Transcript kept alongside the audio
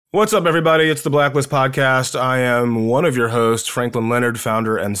What's up, everybody? It's the Blacklist Podcast. I am one of your hosts, Franklin Leonard,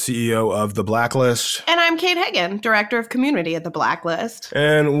 founder and CEO of The Blacklist. And I'm Kate Hagen, Director of Community at The Blacklist.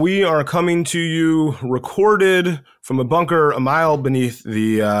 And we are coming to you recorded from a bunker a mile beneath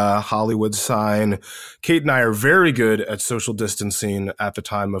the Hollywood sign. Kate and I are very good at social distancing at the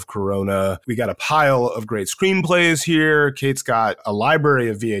time of Corona. We got a pile of great screenplays here. Kate's got a library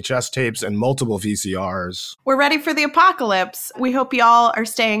of VHS tapes and multiple VCRs. We're ready for the apocalypse. We hope y'all are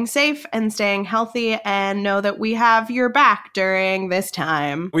staying safe and staying healthy and know that we have your back during this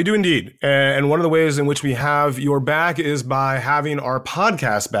time. We do indeed. And one of the ways in which we have your back is by having our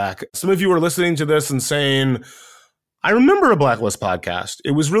podcast back. Some of you are listening to this and saying, I remember a Blacklist podcast.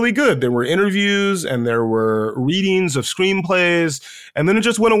 It was really good. There were interviews and there were readings of screenplays, and then it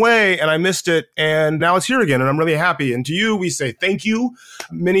just went away and I missed it. And now it's here again and I'm really happy. And to you, we say thank you.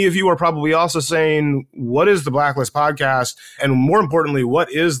 Many of you are probably also saying, what is the Blacklist podcast? And more importantly,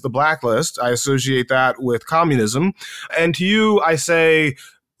 what is the Blacklist? I associate that with communism. And to you, I say,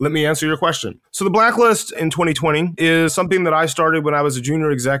 let me answer your question. So the Blacklist in 2020 is something that I started when I was a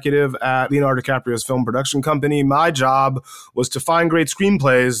junior executive at Leonardo DiCaprio's film production company. My job was to find great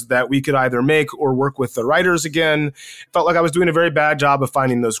screenplays that we could either make or work with the writers again. It felt like I was doing a very bad job of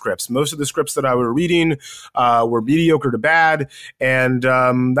finding those scripts. Most of the scripts that I was reading were mediocre to bad. And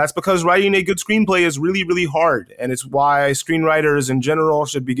that's because writing a good screenplay is really, really hard. And it's why screenwriters in general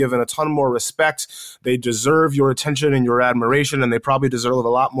should be given a ton more respect. They deserve your attention and your admiration, and they probably deserve a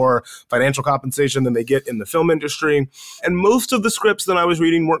lot more financial compensation than they get in the film industry. And most of the scripts that I was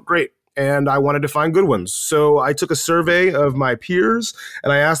reading weren't great. And I wanted to find good ones. So I took a survey of my peers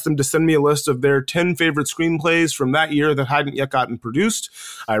and I asked them to send me a list of their 10 favorite screenplays from that year that hadn't yet gotten produced.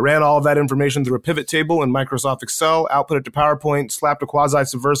 I ran all of that information through a pivot table in Microsoft Excel, output it to PowerPoint, slapped a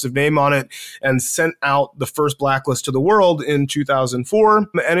quasi-subversive name on it, and sent out the first Blacklist to the world in 2004.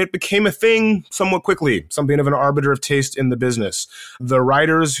 And it became a thing somewhat quickly, something of an arbiter of taste in the business. The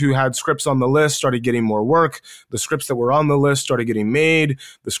writers who had scripts on the list started getting more work. The scripts that were on the list started getting made.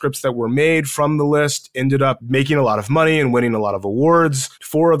 The scripts that were made from the list ended up making a lot of money and winning a lot of awards.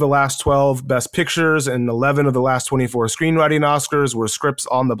 4 of the last 12 Best Pictures and 11 of the last 24 screenwriting Oscars were scripts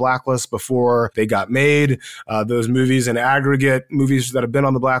on the Blacklist before they got made. Those movies in aggregate, movies that have been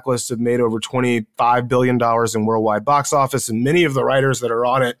on the Blacklist have made over $25 billion in worldwide box office, and many of the writers that are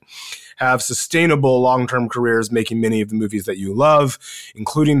on it have sustainable long-term careers making many of the movies that you love,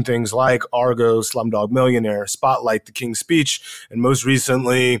 including things like Argo, Slumdog Millionaire, Spotlight, The King's Speech, and most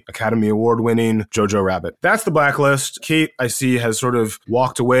recently, Academy Award-winning Jojo Rabbit. That's the Blacklist. Kate, I see, has sort of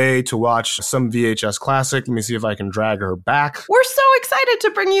walked away to watch some VHS classic. Let me see if I can drag her back. We're so excited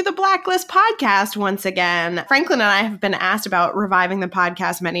to bring you the Blacklist podcast once again. Franklin and I have been asked about reviving the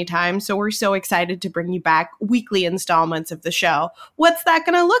podcast many times, so we're so excited to bring you back weekly installments of the show. What's that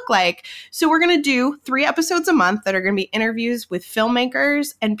going to look like? So we're going to do 3 episodes a month that are going to be interviews with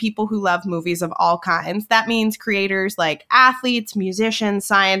filmmakers and people who love movies of all kinds. That means creators like athletes, musicians,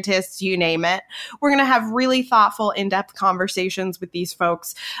 scientists, you name it. We're going to have really thoughtful, in-depth conversations with these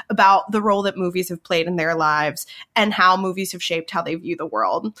folks about the role that movies have played in their lives and how movies have shaped how they view the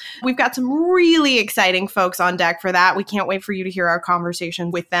world. We've got some really exciting folks on deck for that. We can't wait for you to hear our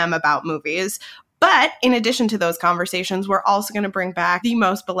conversation with them about movies. But in addition to those conversations, we're also going to bring back the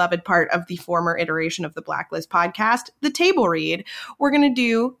most beloved part of the former iteration of the Blacklist podcast, the table read. We're going to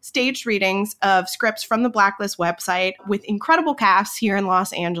do staged readings of scripts from the Blacklist website with incredible casts here in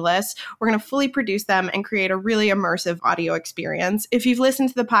Los Angeles. We're going to fully produce them and create a really immersive audio experience. If you've listened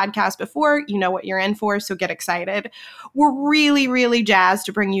to the podcast before, you know what you're in for, so get excited. We're really, really jazzed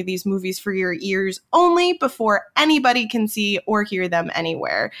to bring you these movies for your ears only before anybody can see or hear them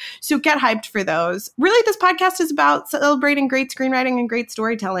anywhere. So get hyped for those. Really, this podcast is about celebrating great screenwriting and great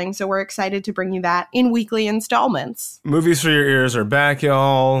storytelling, so we're excited to bring you that in weekly installments. Movies for your ears are back,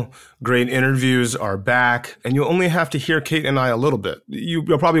 y'all. Great interviews are back, and you'll only have to hear Kate and I a little bit.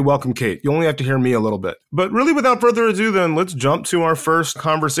 You'll probably welcome Kate. You only have to hear me a little bit. But really, without further ado, then, let's jump to our first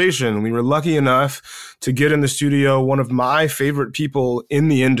conversation. We were lucky enough to get in the studio one of my favorite people in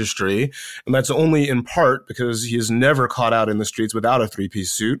the industry, and that's only in part because he is never caught out in the streets without a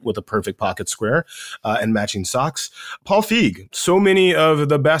 3-piece suit with a perfect pocket square and matching socks. Paul Feig. So many of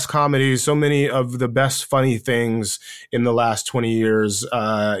the best comedies, so many of the best funny things in the last 20 years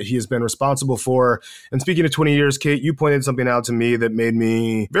he has been responsible for. And speaking of 20 years, Kate, you pointed something out to me that made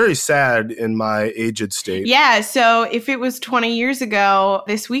me very sad in my aged state. Yeah, so if it was 20 years ago,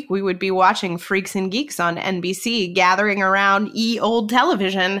 this week we would be watching Freaks and Geeks on NBC, gathering around old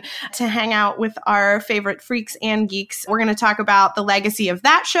television to hang out with our favorite freaks and geeks. We're going to talk about the legacy of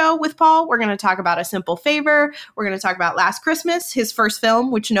that show with Paul. We're going to talk talk about A Simple Favor. We're going to talk about Last Christmas, his first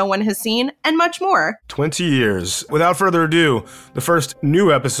film, which no one has seen, and much more. 20 years. Without further ado, the first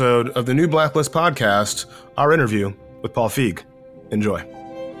new episode of the new Blacklist podcast, our interview with Paul Feig. Enjoy.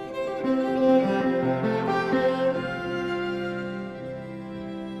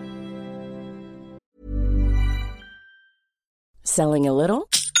 Selling a little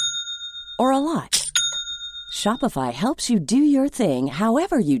or a lot? Shopify helps you do your thing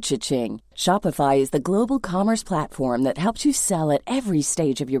however you cha-ching. Shopify is the global commerce platform that helps you sell at every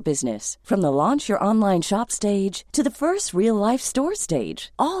stage of your business. From the launch your online shop stage to the first real-life store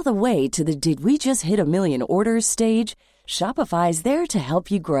stage, all the way to the did we just hit a million orders stage. Shopify's there to help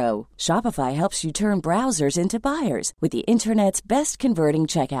you grow. Shopify helps you turn browsers into buyers with the internet's best converting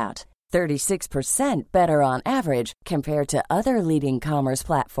checkout. 36% better on average compared to other leading commerce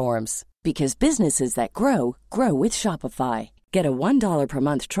platforms. Because businesses that grow, grow with Shopify. Get a $1 per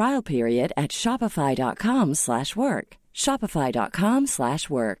month trial period at shopify.com/work.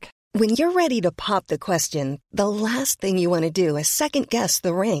 Shopify.com/work. When you're ready to pop the question, the last thing you want to do is second-guess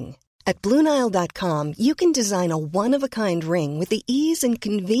the ring. At BlueNile.com, you can design a one-of-a-kind ring with the ease and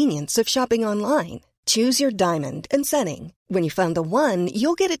convenience of shopping online. Choose your diamond and setting. When you find the one,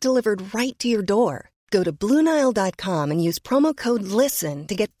 you'll get it delivered right to your door. Go to BlueNile.com and use promo code LISTEN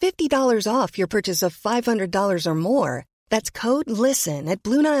to get $50 off your purchase of $500 or more. That's code LISTEN at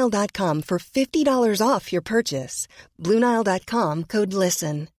BlueNile.com for $50 off your purchase. BlueNile.com, code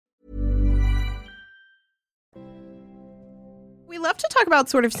LISTEN. We love to talk about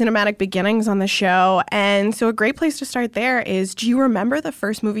sort of cinematic beginnings on the show, and so a great place to start there is, do you remember the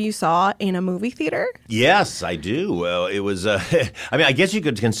first movie you saw in a movie theater? Yes, I do. Well, it was, I mean, I guess you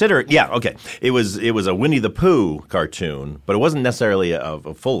could consider it, yeah, okay. It was a Winnie the Pooh cartoon, but it wasn't necessarily a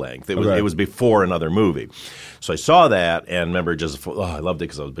full length. It was before another movie. So I saw that and remember I loved it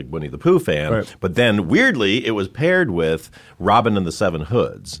because I was a big Winnie the Pooh fan. Right. But then, weirdly, it was paired with Robin and the Seven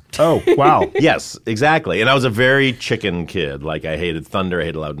Hoods. Oh, wow. Yes, exactly. And I was a very chicken kid. Like, I hated thunder, I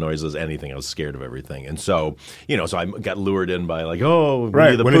hated loud noises, anything. I was scared of everything. And so, so I got lured in by like,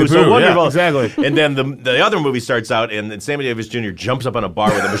 Winnie the Pooh. So wonderful. Yeah, exactly. And then the other movie starts out and then Sammy Davis Jr. jumps up on a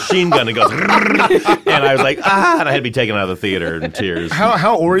bar with a machine gun and goes, and I was like, and I had to be taken out of the theater in tears.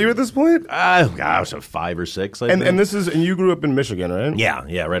 How old were you at this point? I was 5 or 6. And you grew up in Michigan, right?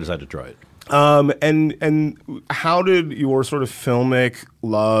 Yeah, right outside Detroit. And how did your sort of filmic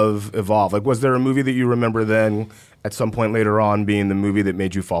love evolve? Like, was there a movie that you remember then at some point later on being the movie that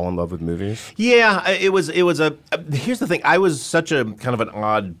made you fall in love with movies? Yeah, it was here's the thing. I was such a kind of an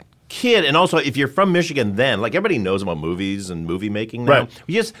odd kid, and also if you're from Michigan then, like everybody knows about movies and movie making now.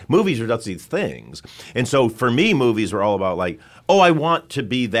 Right. Movies are just these things. And so for me, movies were all about like, I want to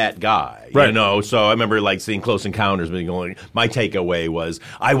be that guy, right. So I remember like seeing Close Encounters, and going, my takeaway was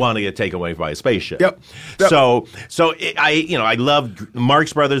I want to get taken away by a spaceship. Yep. So I loved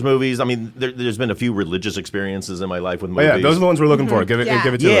Marx Brothers movies. I mean, there's been a few religious experiences in my life with movies. Yeah, those are the ones we're looking for. Give it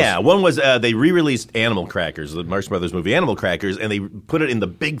to us. Yeah, one was they re-released Animal Crackers, the Marx Brothers movie Animal Crackers, and they put it in the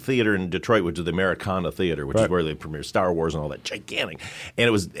big theater in Detroit, which is the Americana Theater, which is where they premiere Star Wars and all that, gigantic. And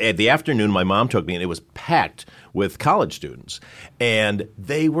it was at the afternoon. My mom took me, and it was packed with college students, and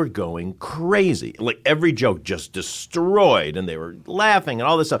they were going crazy. Like every joke just destroyed, and they were laughing and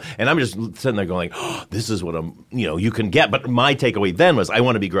all this stuff. And I'm just sitting there going, this is what you can get. But my takeaway then was I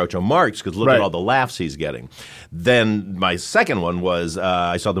want to be Groucho Marx because look at all the laughs he's getting. Then my second one was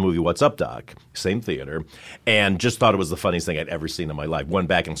I saw the movie What's Up, Doc, same theater, and just thought it was the funniest thing I'd ever seen in my life. Went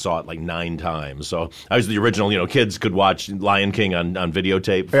back and saw it like 9 times. So I was the original, kids could watch Lion King on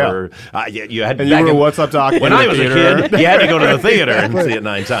videotape for you had. And you were What's Up, Doc? When I was a kid, you had to go to the theater and see it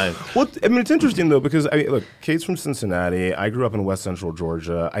 9 times. Well, I mean, it's interesting, though, because, look, Kate's from Cincinnati. I grew up in West Central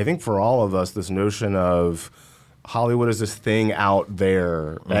Georgia. I think for all of us, this notion of Hollywood is this thing out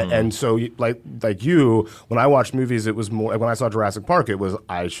there. Mm-hmm. And so, like you, when I watched movies, it was more, when I saw Jurassic Park, it was,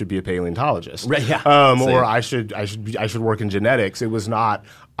 I should be a paleontologist. Right, yeah. Or I should work in genetics. It was not,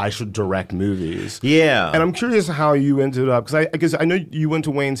 I should direct movies. Yeah. And I'm curious how you ended up, because I know you went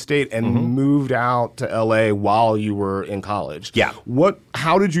to Wayne State and moved out to L.A. while you were in college. Yeah.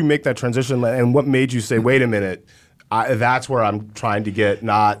 How did you make that transition, and what made you say, wait a minute, that's where I'm trying to get,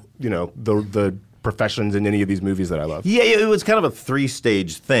 not, the professions in any of these movies that I love? Yeah, it was kind of a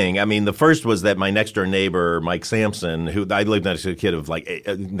 3-stage thing. I mean, the first was that my next door neighbor, Mike Sampson, who I lived next to a kid of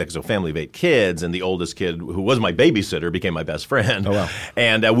next to a family of 8 kids, and the oldest kid, who was my babysitter, became my best friend. Oh, wow.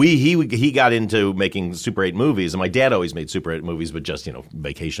 And he got into making Super 8 movies, and my dad always made Super 8 movies, but just,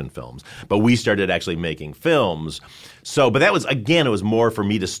 vacation films. But we started actually making films. So, but that was, again, it was more for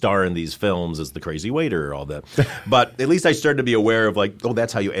me to star in these films as the crazy waiter or all that. But at least I started to be aware of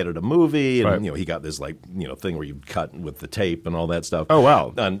that's how you edit a movie. And, right. He got this thing where you cut with the tape and all that stuff. Oh,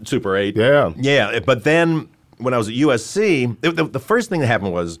 wow. On Super 8. Yeah. Yeah. But then when I was at USC, the first thing that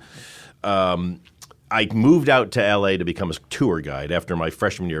happened was I moved out to L.A. to become a tour guide after my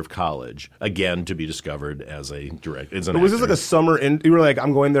freshman year of college, again, to be discovered as a director. Was this like a summer? You were like,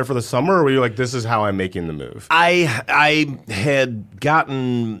 I'm going there for the summer, or were you like, this is how I'm making the move? I had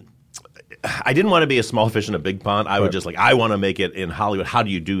gotten... I didn't want to be a small fish in a big pond. I would just I want to make it in Hollywood. How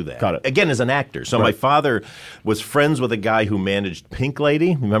do you do that? Got it. Again, as an actor. So my father was friends with a guy who managed Pink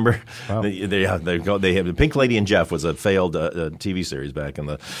Lady. Remember? Wow. They have Pink Lady and Jeff was a failed TV series back in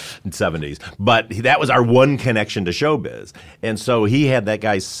the 70s. But that was our one connection to showbiz. And so he had that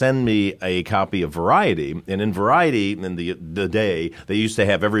guy send me a copy of Variety. And in Variety, in the day, they used to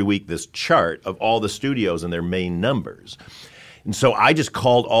have every week this chart of all the studios and their main numbers. And so I just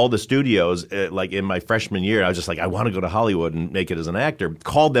called all the studios, in my freshman year. I was just like, I want to go to Hollywood and make it as an actor.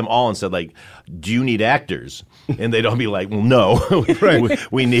 Called them all and said, do you need actors? And they'd all be like, well, no.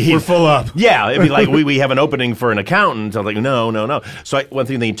 we need... We're full up. Yeah. It'd be like, we have an opening for an accountant. I was like, no. So I went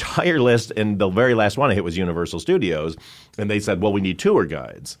through the entire list, and the very last one I hit was Universal Studios. And they said, well, we need tour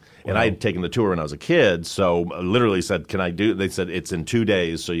guides. And I had taken the tour when I was a kid, so I literally said, can I do? They said, it's in 2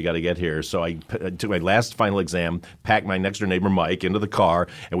 days, so you got to get here. So I took my last final exam, packed my next door neighbor Mike into the car,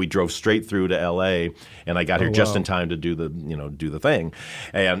 and we drove straight through to L.A. And I got here just in time to do the thing,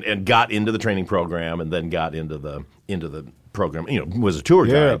 and got into the training program, and then got into the program. Was a tour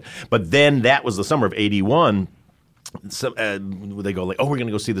guide. But then that was the summer of '81. So, they go we're going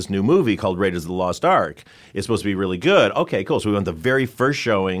to go see this new movie called Raiders of the Lost Ark. It's supposed to be really good. Okay, cool. So we went the very first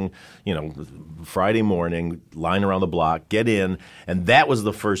showing, Friday morning, line around the block, get in, and that was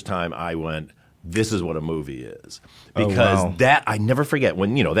the first time I went, this is what a movie is. Because that, I never forget,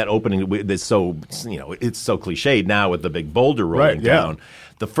 when, that opening, it's so, it's so cliched now with the big boulder rolling down.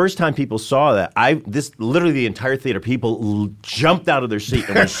 The first time people saw that, literally the entire theater, people jumped out of their seat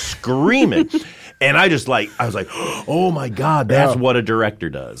and were screaming. And I was like, oh my God, that's what a director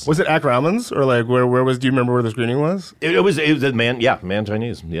does. Was it Akramans or where was? Do you remember where the screening was? It was a Man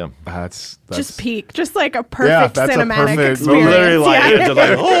Chinese. Yeah, that's just peak, just like a perfect cinematic experience. Literally,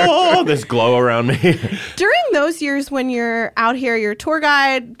 just this glow around me. During those years when you're out here, you're a tour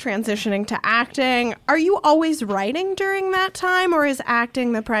guide, transitioning to acting. Are you always writing during that time, or is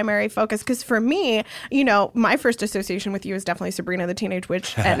acting the primary focus? Because for me, my first association with you is definitely Sabrina the Teenage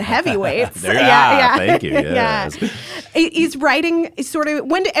Witch and Heavyweights. Thank you. Yes. Is writing sort of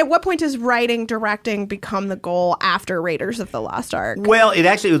at what point does writing, directing become the goal after Raiders of the Lost Ark? Well, it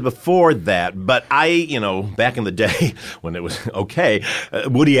actually was before that, but I, back in the day when it was okay,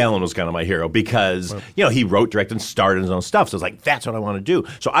 Woody Allen was kind of my hero because, he wrote, directed, and started his own stuff. So I was like, that's what I want to do.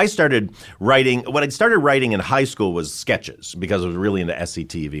 So I started writing. What I started writing in high school was sketches because I was really into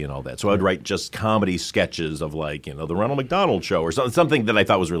SCTV and all that. So I would write just comedy sketches of the Ronald McDonald Show or something that I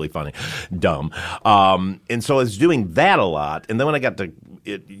thought was really funny, dumb. And so I was doing that a lot. And then when I got to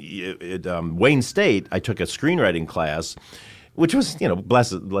Wayne State, I took a screenwriting class, which was, bless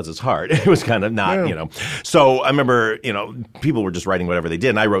his heart. It was kind of not, So I remember, people were just writing whatever they did.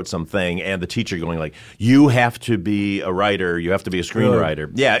 And I wrote something, and the teacher going you have to be a writer. You have to be a screenwriter.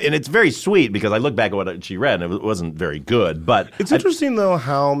 Really? Yeah, and it's very sweet because I look back at what she read, and it wasn't very good. But it's interesting, though,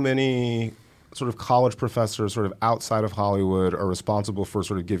 how many sort of college professors sort of outside of Hollywood are responsible for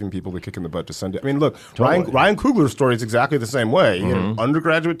sort of giving people the kick in the butt to send it. I mean, look, totally. Ryan Coogler's story is exactly the same way. He had an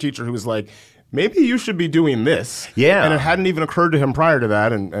undergraduate teacher who was like, maybe you should be doing this. Yeah. And it hadn't even occurred to him prior to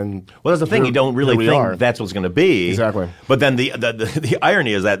that. And well, that's the thing. You don't really think that's what's going to be. Exactly. But then the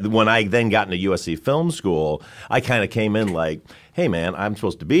irony is that when I then got into USC Film School, I kind of came in like, hey, man, I'm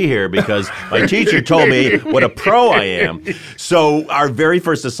supposed to be here because my teacher told me what a pro I am. So our very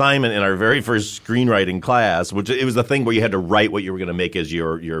first assignment in our very first screenwriting class, which it was the thing where you had to write what you were going to make as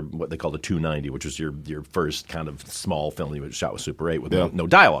your what they called a 290, which was your first kind of small film you shot with Super 8 with no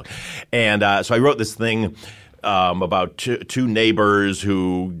dialogue. And so I wrote this thing about two neighbors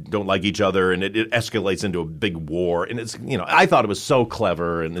who don't like each other, and it escalates into a big war. And it's I thought it was so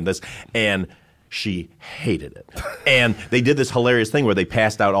clever and this and She hated it. And they did this hilarious thing where they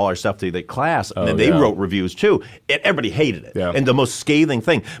passed out all our stuff to the class, and then they wrote reviews too. And everybody hated it. Yeah. And the most scathing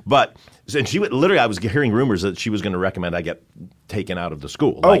thing. And she would literally, I was hearing rumors that she was going to recommend I get taken out of the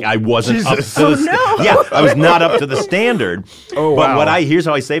school. Like I wasn't up to I was not up to the standard. But here's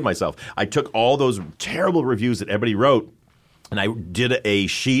how I saved myself. I took all those terrible reviews that everybody wrote, and I did a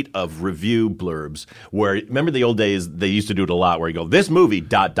sheet of review blurbs where, remember the old days, they used to do it a lot where you go, this movie, ... is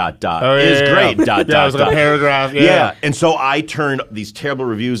great, ... it was like a paragraph, Yeah. And so I turned these terrible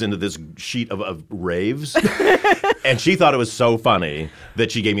reviews into this sheet of raves. And she thought it was so funny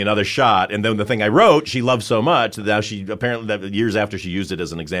that she gave me another shot. And then the thing I wrote, she loved so much that now she, apparently, years after, she used it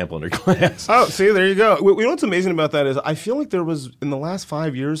as an example in her class. Oh, see, there you go. You know what's amazing about that is I feel like there was, in the last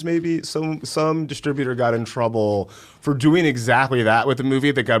 5 years maybe, some distributor got in trouble for doing exactly that with a movie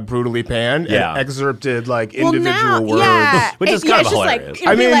that got brutally panned and excerpted like individual words. Yeah. Which is kind of hilarious.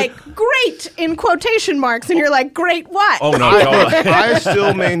 It'd be like, great, in quotation marks, and you're like, great what? Oh, no, totally. I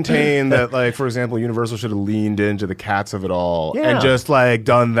still maintain that, like, for example, Universal should have leaned into the cats of it all and just like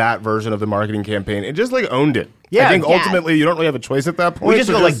done that version of the marketing campaign and just like owned it. Yeah, I think ultimately you don't really have a choice at that point. We just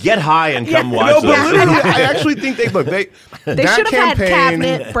go like get high and come watch this. I actually think they should have had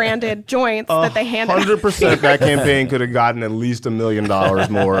cabinet branded joints that they handed. 100% that campaign could have gotten at least $1 million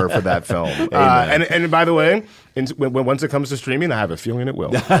more for that film. And by the way, once it comes to streaming, I have a feeling it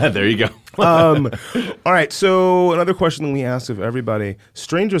will. There you go. All right. So another question that we asked of everybody: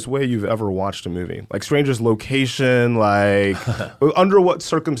 strangest way you've ever watched a movie, like strangest location, like under what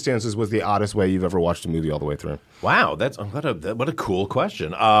circumstances was the oddest way you've ever watched a movie all the way through? Wow, that's what a cool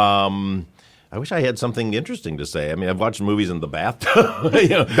question. I wish I had something interesting to say. I mean, I've watched movies in the bathtub.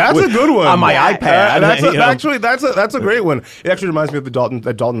 That's a good one on my iPad. That's a great one. It actually reminds me of that Dalton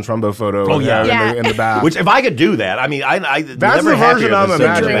Trumbo photo. Oh yeah, in the bath. Which if I could do that, I mean, I that's never the version I'm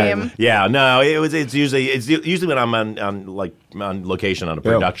imagining. Yeah, no, it's usually when I'm on location on a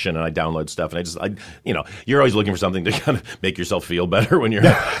production and I download stuff and you're always looking for something to kind of make yourself feel better when you're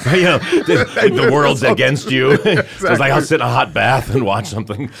the world's against you. Exactly. So it's like I'll sit in a hot bath and watch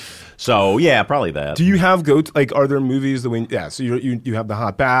something. So yeah, probably that. Do you have are there movies that so you have the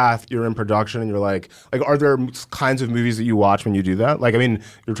hot bath, you're in production, and you're like are there kinds of movies that you watch when you do that? Like, I mean,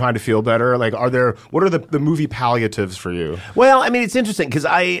 you're trying to feel better. Like, what are the movie palliatives for you? Well, I mean, it's interesting because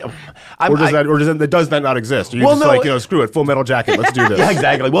does that not exist? Screw it, Full Metal Jacket, let's do this. Yeah,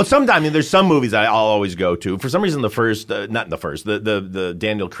 exactly. Well, sometimes there's some movies I'll always go to. For some reason, the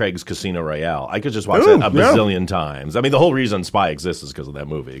Daniel Craig's Casino Royale, I could just watch that a bazillion times. I mean, the whole reason Spy exists is because of that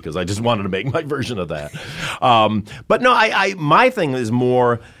movie, because I just wanted to make my version of that. But no, my thing is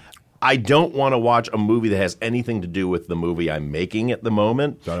more, I don't want to watch a movie that has anything to do with the movie I'm making at the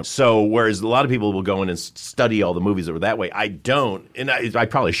moment. So whereas a lot of people will go in and study all the movies that were that way, I don't, and I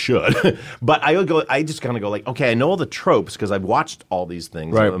probably should. But I just kind of go like, okay, I know all the tropes because I've watched all these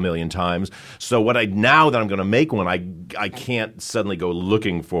things a million times. So now that I'm going to make one, I can't suddenly go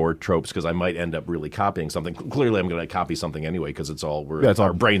looking for tropes because I might end up really copying something. Clearly, I'm going to copy something anyway because it's all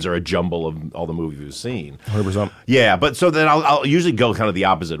our brains are a jumble of all the movies we've seen. 100%. Yeah, but so then I'll usually go kind of the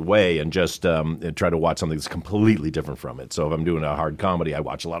opposite way and just try to watch something that's completely different from it. So if I'm doing a hard comedy, I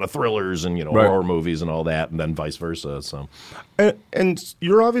watch a lot of thrillers and horror movies and all that, and then vice versa. So, and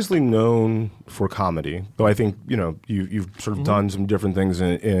you're obviously known for comedy, though I think you've sort of done some different things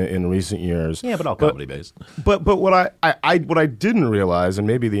in recent years. Yeah, but all comedy based. But what I didn't realize, and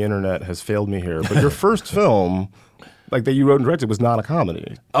maybe the internet has failed me here, but your first film, like that you wrote and directed, was not a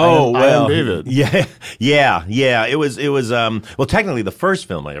comedy. Oh, I Am David. Yeah. It was. Well, technically, the first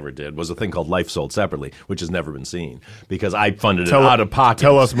film I ever did was a thing called Life Sold Separately, which has never been seen because I funded it out of pocket.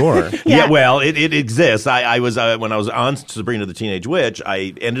 Tell us more. Yeah, well, it exists. I was when I was on Sabrina the Teenage Witch,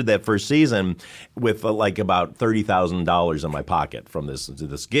 I ended that first season with about $30,000 in my pocket from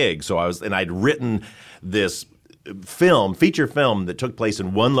this gig. So I'd written this feature film that took place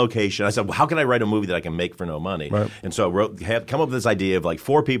in one location. I said, well, how can I write a movie that I can make for no money? Right. And so I come up with this idea of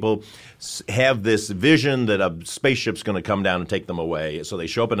four people have this vision that a spaceship's going to come down and take them away. So they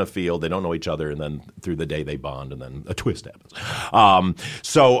show up in a field, they don't know each other, and then through the day they bond, and then a twist happens.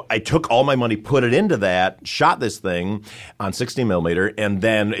 So I took all my money, put it into that, shot this thing on 16 millimeter, and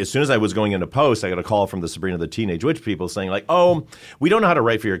then as soon as I was going into post, I got a call from the Sabrina the Teenage Witch people saying oh, we don't know how to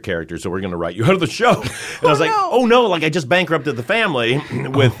write for your character, so we're going to write you out of the show. And I was like, oh no, I just bankrupted the family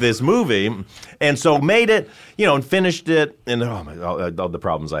with this movie. And so made it, and finished it. And all the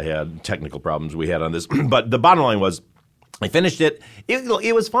problems I had, technical problems we had on this. But the bottom line was, I finished it.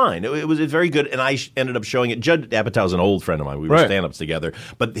 It was fine. It was very good, and I ended up showing it. Judd Apatow's an old friend of mine. We were stand-ups together.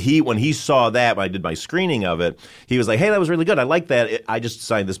 But when he saw that, when I did my screening of it, he was like, hey, that was really good. I like that. I just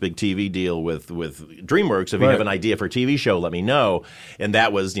signed this big TV deal with DreamWorks. If you have an idea for a TV show, let me know. And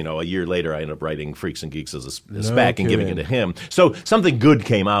that was, a year later, I ended up writing Freaks and Geeks as a spec and giving it to him. So something good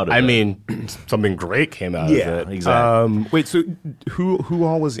came out of it. I mean, something great came out of it. Yeah, exactly. Wait, so who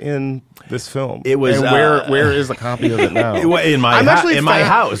all was in this film? It was and where is a copy of it now? In my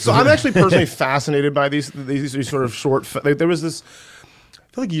house. So I'm actually personally fascinated by these sort of short. There was this.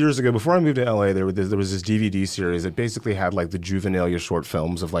 I feel like years ago, before I moved to LA, there was this DVD series that basically had like the juvenilia short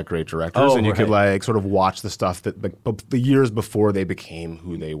films of like great directors, and you could like sort of watch the stuff that the years before they became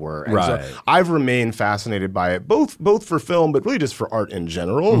who they were. And so I've remained fascinated by it, both for film, but really just for art in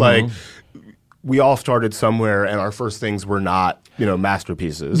general. Like, we all started somewhere, and our first things were not,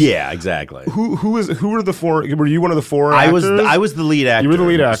 masterpieces. Yeah, exactly. Who were the four? Were you one of the four actors? I was the lead actor. You were the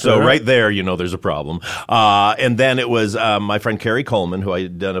lead actor. So right there, there's a problem. And then it was my friend Carrie Coleman, who I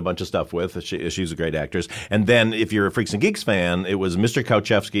had done a bunch of stuff with. She's a great actress. And then if you're a Freaks and Geeks fan, it was Mr.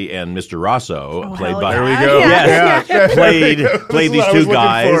 Kauchevsky and Mr. Rosso, played by. There we go. Yes, played these two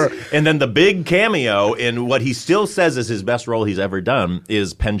guys. And then the big cameo in what he still says is his best role he's ever done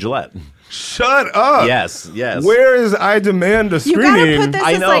is Penn Jillette. Shut up. Yes. Where is I Demand a Screening? You gotta put this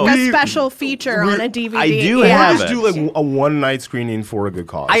as like a special feature on a DVD. I do have it. Just do like a one-night screening for a good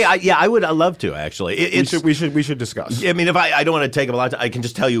cause. I would love to, actually. We should discuss. I mean, if I don't want to take up a lot of time, I can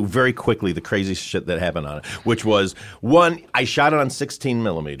just tell you very quickly the crazy shit that happened on it, which was, one, I shot it on 16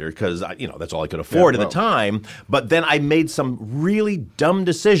 millimeter because, that's all I could afford at the time. But then I made some really dumb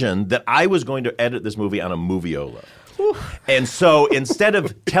decision that I was going to edit this movie on a Moviola. And so instead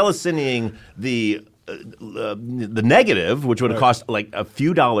of telecineing the negative, which would have cost like a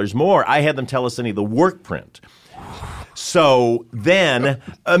few dollars more, I had them telecine the work print. So then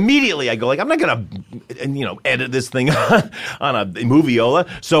immediately I go like, I'm not going to, edit this thing on a Moviola.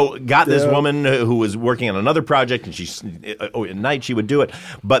 So got this woman who was working on another project, and at night she would do it.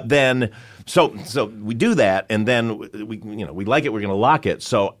 But then, so we do that, and then we like it, we're going to lock it.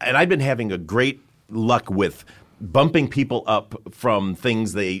 So, and I'd been having a great luck with bumping people up from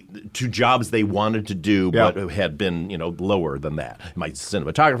to jobs they wanted to do, but had been, lower than that. My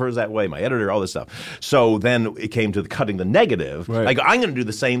cinematographer was that way, my editor, all this stuff. So then it came to cutting the negative. Right. I go, I'm going to do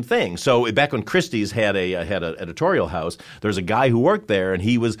the same thing. So back when Christie's had an editorial house, there's a guy who worked there, and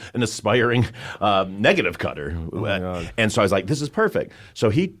he was an aspiring negative cutter. And so I was like, this is perfect. So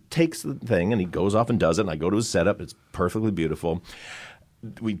he takes the thing, and he goes off and does it, and I go to his setup. It's perfectly beautiful.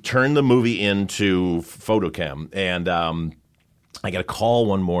 We turned the movie into Photocam, and I got a call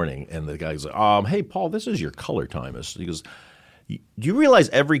one morning, and the guy goes, hey, Paul, this is your color time. He goes, do you realize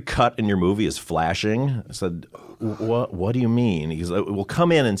every cut in your movie is flashing? I said, what do you mean? He goes, well,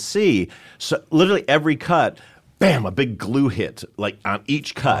 come in and see. So literally every cut, bam, a big glue hit, like on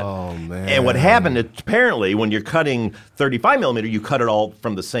each cut. Oh, man. And what happened, apparently, when you're cutting 35 millimeter, you cut it all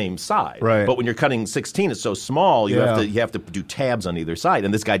from the same side. Right. But when you're cutting 16, it's so small, you have to do tabs on either side.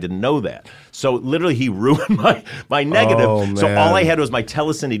 And this guy didn't know that. So literally, he ruined my negative. Oh, man. So all I had was my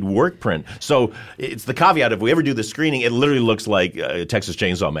telecined work print. So it's the caveat, if we ever do the screening, it literally looks like Texas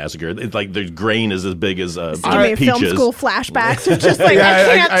Chainsaw Massacre. It's like the grain is as big as peaches. Film school flashbacks of just like, I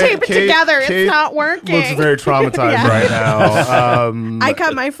can't tape it together. It's not working. Looks very traumatized right now. I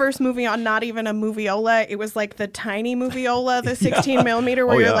cut my first movie on not even a Moviola. It was like the tiny Moviola, the 16 millimeter,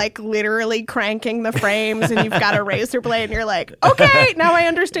 where you're like literally cranking the frames and you've got a razor blade and you're like, okay, now I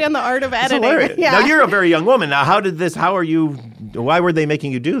understand the art of editing. Now you're a very young woman. Now why were they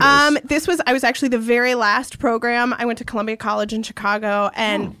making you do this? I was actually the very last program. I went to Columbia College in Chicago,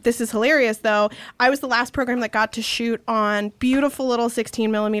 and this is hilarious though. I was the last program that got to shoot on beautiful little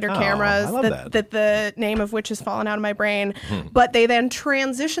 16 millimeter cameras I love that the name of which has fallen out of my brain. But they then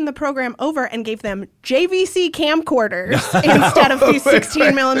transitioned the program over and gave them JVC camcorders instead of these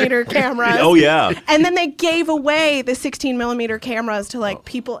 16 millimeter cameras. Oh yeah. And then they gave away the 16 millimeter cameras to like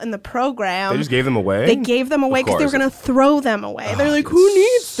people in the program. They just gave them away? They gave them away because they were going to throw them away. They're like, who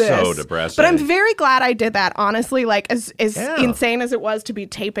needs this? So depressing. But I'm very glad I did that, honestly. Like, as insane as it was to be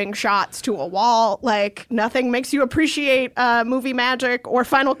taping shots to a wall, like, nothing makes you appreciate movie magic or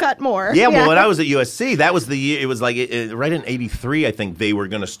Final Cut more. Yeah, well, when I was at USC, that was the year, it was like right in 83, I think, they were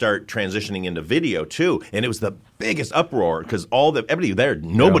going to start transitioning into video, too. And it was the biggest uproar because everybody there,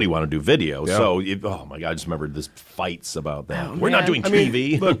 nobody wanted to do video. Yeah. So, oh my God, I just remember this fights about that. We're not doing TV. I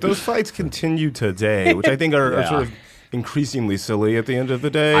mean, look, those fights continue today, which I think are sort of increasingly silly at the end of the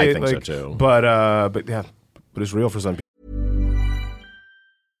day. I think so too. But it's real for some people.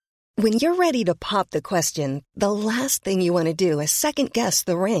 When you're ready to pop the question, the last thing you want to do is second-guess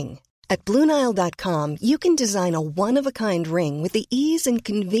the ring. At BlueNile.com, you can design a one-of-a-kind ring with the ease and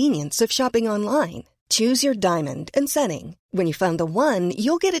convenience of shopping online. Choose your diamond and setting. When you find the one,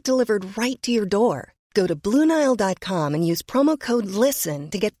 you'll get it delivered right to your door. Go to BlueNile.com and use promo code LISTEN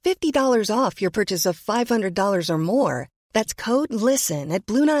to get $50 off your purchase of $500 or more. That's code LISTEN at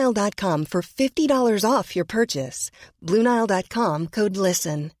BlueNile.com for $50 off your purchase. BlueNile.com, code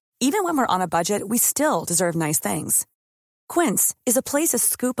LISTEN. Even when we're on a budget, we still deserve nice things. Quince is a place to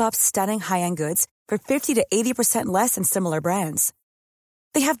scoop up stunning high-end goods for 50 to 80% less than similar brands.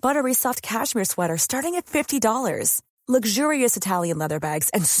 They have buttery soft cashmere sweaters starting at $50, luxurious Italian leather bags,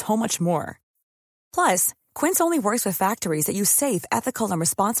 and so much more. Plus, Quince only works with factories that use safe, ethical, and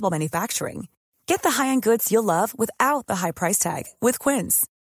responsible manufacturing. Get the high-end goods you'll love without the high price tag with Quince.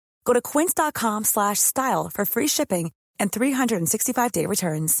 Go to quince.com/style for free shipping and 365-day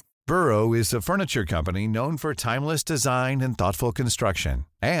returns. Burrow is a furniture company known for timeless design and thoughtful construction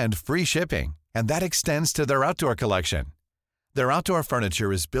and free shipping, and that extends to their outdoor collection. Their outdoor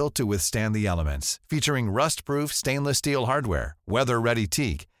furniture is built to withstand the elements, featuring rust-proof stainless steel hardware, weather-ready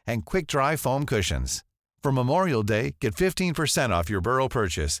teak, and quick-dry foam cushions. For Memorial Day, get 15% off your Burrow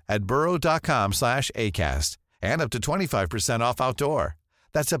purchase at burrow.com/ACAST and up to 25% off outdoor.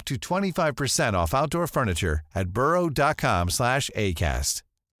 That's up to 25% off outdoor furniture at burrow.com/ACAST.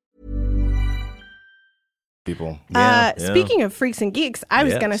 People. Speaking of freaks and geeks, I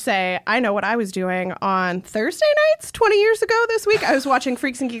was going to say, I know what I was doing on Thursday nights 20 years ago this week. I was watching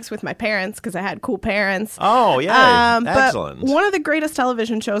Freaks and Geeks with my parents because I had cool parents. Oh, yeah. Excellent. But one of the greatest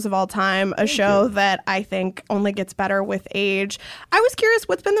television shows of all time, a show that I think only gets better with age. I was curious,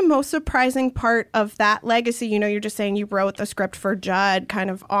 what's been the most surprising part of that legacy? You know, you're just saying you wrote the script for Judd kind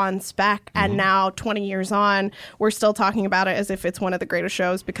of on spec, and now 20 years on, we're still talking about it as if it's one of the greatest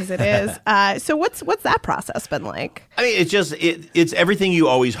shows because it is. So what's that process been like? I mean, it's just it's everything you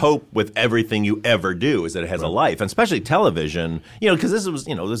always hope with everything you ever do is that it has a life, and especially television. You know, because this is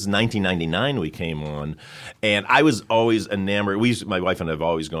 1999 we came on, and I was always enamored. My wife and I have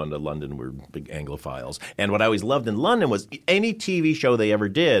always gone to London. We're big Anglophiles, and what I always loved in London was any TV show they ever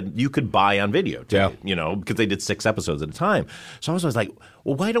did, you could buy on videotape. You know, because they did 6 episodes at a time. So I was always like,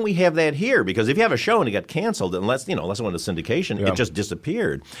 well, why don't we have that here? Because if you have a show and it got canceled, unless it went to syndication, it just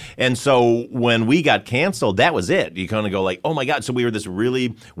disappeared. And so when we got canceled, that was it. You kind of go like, oh my God. So we were this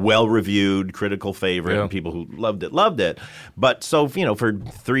really well-reviewed, critical favorite, and people who loved it. But so, for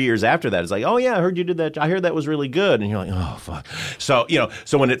 3 years after that, it's like, oh yeah, I heard you did that. I heard that was really good. And you're like, oh, fuck. So,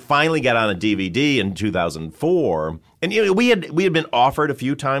 so when it finally got on a DVD in 2004, and we had been offered a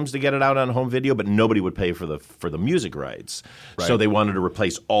few times to get it out on home video, but nobody would pay for the music rights. Right. So they wanted to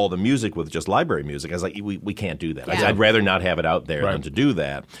replace all the music with just library music. I was like, we can't do that. Yeah. I'd rather not have it out there than to do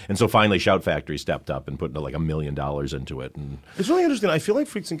that. And so finally, Shout Factory stepped up and put like $1 million into it. And it's really interesting. I feel like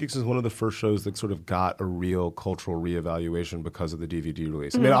Freaks and Geeks is one of the first shows that sort of got a real cultural reevaluation because of the DVD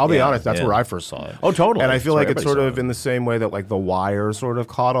release. I mean, I'll be honest, that's where I first saw it. Oh, totally. And I feel like it's sort of in the same way that like The Wire sort of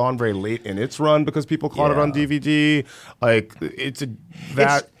caught on very late in its run because people caught it on DVD. Like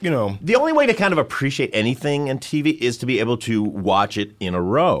the only way to kind of appreciate anything in TV is to be able to watch it in a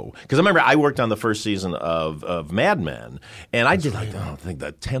row. Because I remember I worked on the first season of Mad Men, and I did I think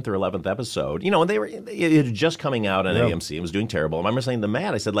the 10th or 11th episode. And it had just coming out on AMC. It was doing terrible. I remember saying to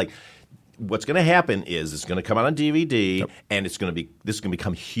Matt, I said like, what's going to happen is it's going to come out on DVD, and this is going to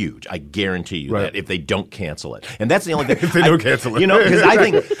become huge. I guarantee you that if they don't cancel it, and that's the only thing. If they don't cancel it, because I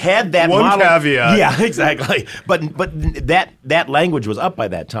think had that one model, caveat, yeah, exactly. But that language was up by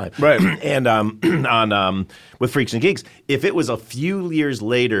that time, right? And on with Freaks and Geeks, if it was a few years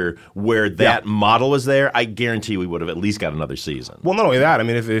later where that model was there, I guarantee we would have at least got another season. Well, not only that, I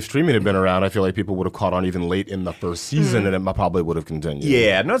mean, if streaming had been around, I feel like people would have caught on even late in the first season, and it probably would have continued.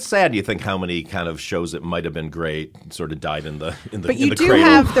 Yeah, no, it's sad. You think how many kind of shows that might have been great sort of died in the But you do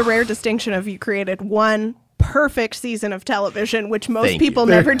have the rare distinction of you created one perfect season of television, which most people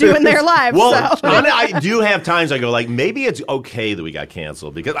never do in their lives. Well, I do have times I go like, maybe it's okay that we got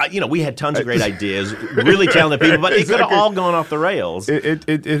canceled because we had tons of great ideas, really talented people, but it could have all gone off the rails.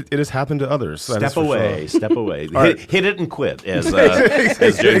 It has happened to others. Step away. Right. Hit it and quit, as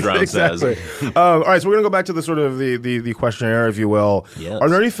James Brown says. All right, so we're gonna go back to the sort of the questionnaire, if you will. Yes. Are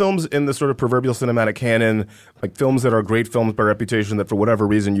there any films in the sort of proverbial cinematic canon, like films that are great films by reputation, that for whatever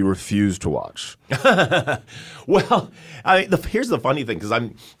reason you refuse to watch? Well, here's the funny thing, because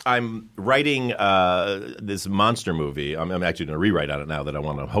I'm writing this monster movie. I'm actually going to rewrite on it now that I'm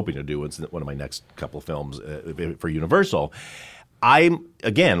hoping to do. It's one of my next couple of films for Universal. I,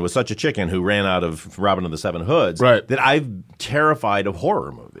 again, was such a chicken who ran out of Robin and the Seven Hoods that I'm terrified of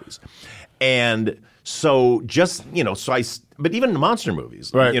horror movies. And so but even monster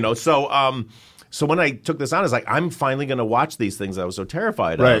movies, so when I took this on, I was like, I'm finally going to watch these things I was so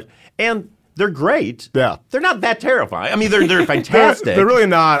terrified of. And they're great. Yeah. They're not that terrifying. I mean, they're fantastic. They're really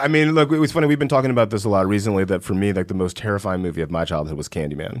not. I mean, look, it was funny. We've been talking about this a lot recently, that for me, like, the most terrifying movie of my childhood was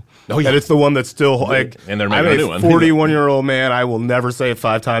Candyman. Oh, yeah. And it's the one that's still, like, and they're making a new one. 41-year-old man. I will never say it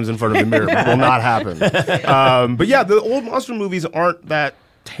 5 times in front of the mirror. It will not happen. But yeah, the old monster movies aren't that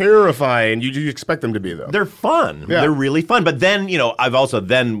terrifying. You expect them to be, though. They're fun. Yeah. They're really fun. But then, I've also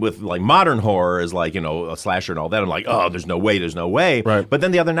then with like modern horror is like, a slasher and all that. I'm like, oh, there's no way. Right. But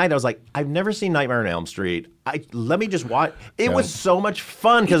then the other night I was like, I've never seen Nightmare on Elm Street. Let me just watch. It was so much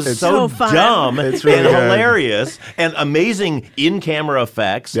fun because it's so dumb and hilarious and amazing in-camera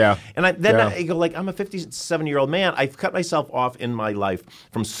effects. Yeah. And I go like, I'm a 57-year-old man. I've cut myself off in my life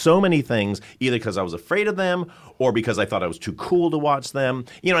from so many things, either because I was afraid of them or because I thought I was too cool to watch them.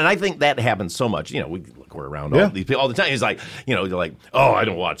 And I think that happens so much. We're around all these people all the time. He's like, they're like, oh, I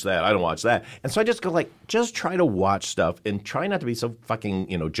don't watch that. I don't watch that. And so I just go like, just try to watch stuff and try not to be so fucking,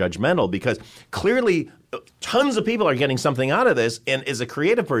 judgmental, because clearly tons of people are getting something out of this. And as a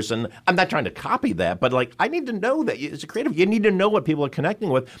creative person, I'm not trying to copy that, but like, I need to know that as a creative, you need to know what people are connecting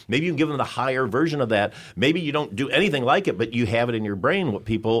with. Maybe you can give them the higher version of that. Maybe you don't do anything like it, but you have it in your brain what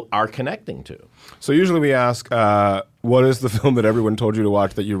people are connecting to. So usually we ask, what is the film that everyone told you to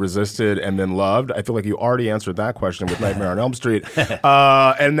watch that you resisted and then loved? I feel like you already answered that question with Nightmare on Elm Street.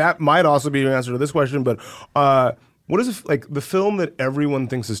 And that might also be your answer to this question, but what is the film that everyone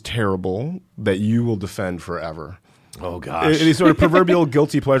thinks is terrible that you will defend forever? Oh, gosh. Any sort of proverbial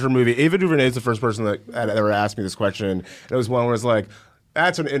guilty pleasure movie. Ava DuVernay is the first person that ever asked me this question. It was one where it's like,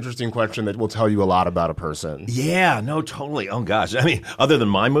 that's an interesting question that will tell you a lot about a person. Yeah, no, totally. Oh gosh, I mean, other than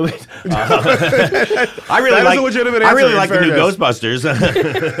my movie, I really like the new Ghostbusters.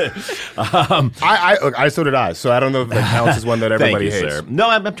 So did I. So I don't know if that counts as one that everybody hates. Sir. No,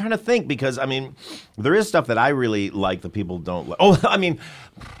 I'm trying to think, because I mean, there is stuff that I really like that people don't like. Oh, I mean,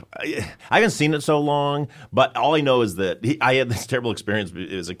 I haven't seen it so long, but all I know is that I had this terrible experience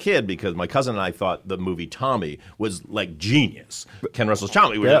as a kid because my cousin and I thought the movie Tommy was like genius. Ken Russell's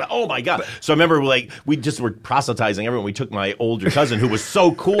Tommy. We were like, oh my God. So I remember we just were proselytizing everyone. We took my older cousin who was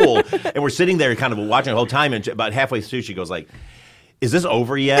so cool and we're sitting there kind of watching the whole time, and about halfway through she goes like, is this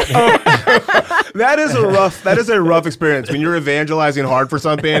over yet? That is a rough experience when you're evangelizing hard for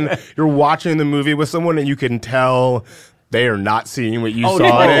something. You're watching the movie with someone and you can tell they are not seeing what you saw.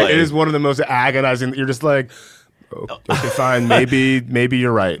 Totally. It is one of the most agonizing. You're just like, okay, fine. Maybe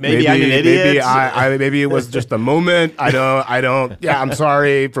you're right. Maybe I'm an idiot. Maybe it was just a moment. I don't. Yeah, I'm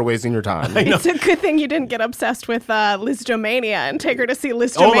sorry for wasting your time. It's a good thing you didn't get obsessed with Listomania and take her to see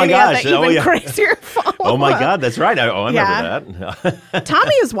Listomania, the even crazier follow-up. Oh my God, that's right. I remember that.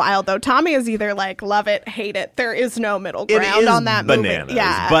 Tommy is wild though. Tommy is either like love it, hate it. There is no middle ground on that bananas. movie.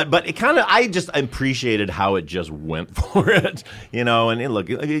 Yeah, but it kind of, I just appreciated how it just went for it, and look,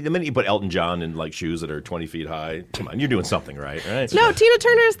 the minute you put Elton John in like shoes that are 20 feet high. Come on, you're doing something right? No, Tina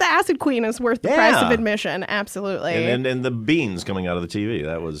Turner's The Acid Queen is worth the price of admission. Absolutely. And the beans coming out of the TV,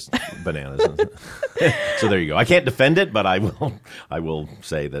 that was bananas. So there you go. I can't defend it, but I will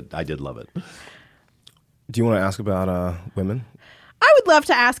say that I did love it. Do you want to ask about women? I would love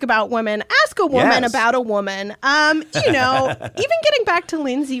to ask about women. Ask a woman about a woman. Even getting back to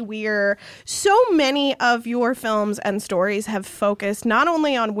Lindsay Weir, so many of your films and stories have focused not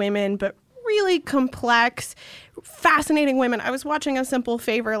only on women, but really complex, fascinating women. I was watching A Simple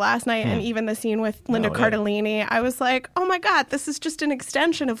Favor last night, and even the scene with Linda Cardellini, I was like, oh my God, this is just an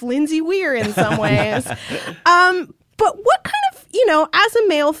extension of Lindsay Weir in some ways. But what kind of, as a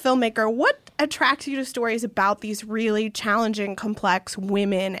male filmmaker, what attracts you to stories about these really challenging, complex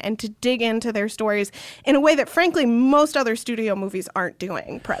women, and to dig into their stories in a way that, frankly, most other studio movies aren't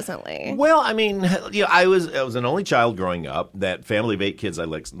doing presently? Well, I mean, I was an only child growing up. That family of 8 kids I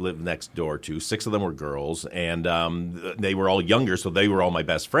lived next door to, 6 of them were girls, and they were all younger, so they were all my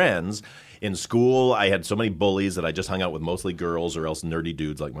best friends. In school, I had so many bullies that I just hung out with mostly girls or else nerdy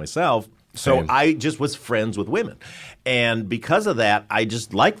dudes like myself. So I just was friends with women. And because of that, I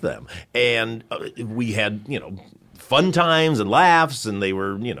just liked them. And we had, fun times and laughs, and they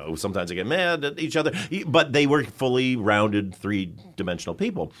were, sometimes they get mad at each other, but they were fully rounded, three-dimensional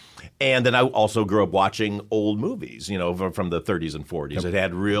people. And then I also grew up watching old movies, from the 30s and 40s. It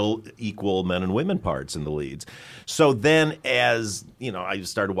had real equal men and women parts in the leads. So then as, I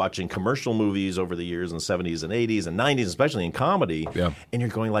started watching commercial movies over the years in the 70s and 80s and 90s, especially in comedy, and you're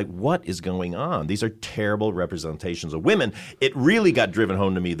going like, what is going on? These are terrible representations of women. It really got driven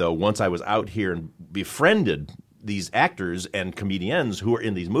home to me, though, once I was out here and befriended these actors and comedians who are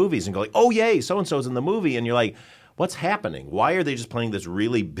in these movies and go like, oh, yay, so-and-so's in the movie. And you're like, what's happening? Why are they just playing this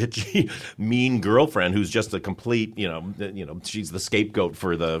really bitchy, mean girlfriend who's just a complete, she's the scapegoat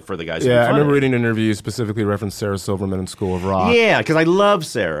for the guys? Yeah, I remember reading an interview specifically referenced Sarah Silverman in School of Rock. Yeah, because I love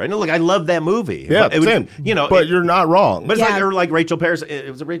Sarah. And look, I love that movie. Yeah, same. But you're not wrong. But it's like Rachel Paris. It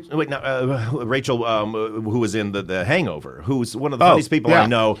was Rachel, who was in the Hangover, who's one of the funniest people I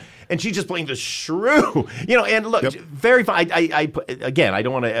know. And she's just playing the shrew, and look, very fun. Again, I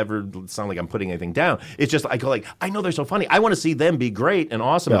don't want to ever sound like I'm putting anything down. It's just I go like, I know they're so funny. I want to see them be great and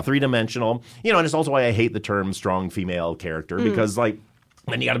awesome and three-dimensional. And it's also why I hate the term strong female character because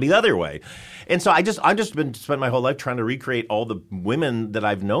then you got to be the other way. And so I've just been spent my whole life trying to recreate all the women that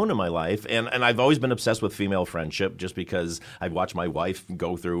I've known in my life. And I've always been obsessed with female friendship just because I've watched my wife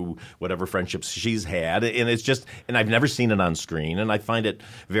go through whatever friendships she's had. And it's just – and I've never seen it on screen. And I find it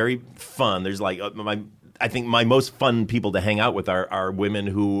very fun. There's like I think my most fun people to hang out with are women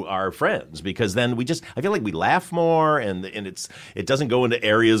who are friends because then I feel like we laugh more and it doesn't go into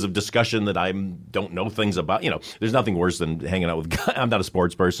areas of discussion that I don't know things about. There's nothing worse than hanging out with guys. I'm not a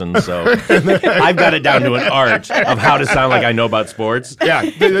sports person, so I've got it down to an art of how to sound like I know about sports. Yeah,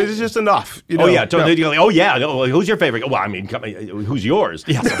 it's just enough. Oh, yeah. You're like, oh, yeah. Who's your favorite? Well, I mean, who's yours?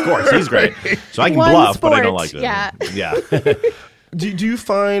 Yes, of course. He's great. So I can bluff, sport, but I don't like it. Yeah. Do you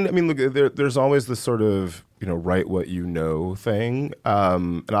find, look, there's always this sort of, write what you know thing.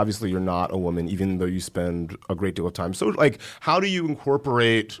 And obviously you're not a woman, even though you spend a great deal of time. So, how do you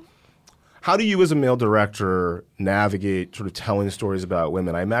as a male director navigate sort of telling stories about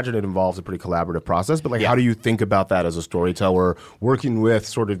women? I imagine it involves a pretty collaborative process, but how do you think about that as a storyteller, working with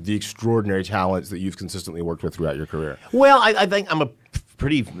sort of the extraordinary talents that you've consistently worked with throughout your career? Well, I think I'm a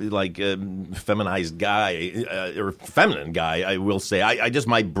pretty feminized guy or feminine guy, I will say. I just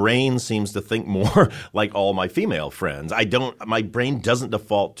my brain seems to think more like all my female friends. My brain doesn't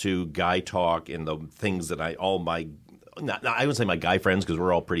default to guy talk and the things that I wouldn't say my guy friends because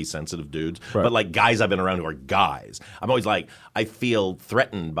we're all pretty sensitive dudes, but like guys I've been around who are guys. I'm always like, I feel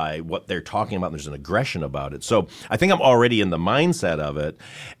threatened by what they're talking about and there's an aggression about it. So I think I'm already in the mindset of it.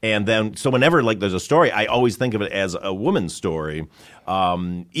 And then, so whenever there's a story, I always think of it as a woman's story.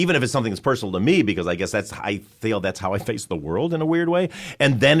 Even if it's something that's personal to me, because I guess I feel that's how I face the world in a weird way.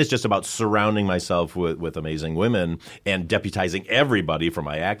 And then it's just about surrounding myself with amazing women and deputizing everybody from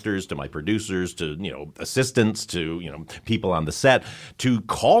my actors to my producers to, assistants to, people on the set to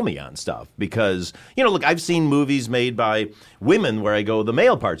call me on stuff. Because, look, I've seen movies made by women where I go, the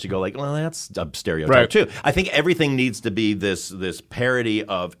male parts, you go like, well, that's a stereotype too. I think everything needs to be this parody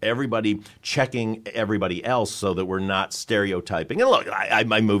of everybody checking everybody else so that we're not stereotyping. And look,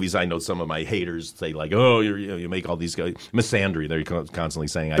 my movies, I know some of my haters say like, oh, you make all these guys misandry. They're constantly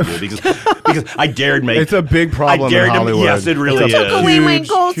saying I do because I dared make. It's a big problem in Hollywood. Yes, it really is. Took away my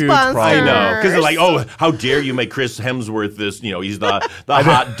gold sponsor. I know, because they're like, oh, how dare you make Chris Hemsworth this? He's the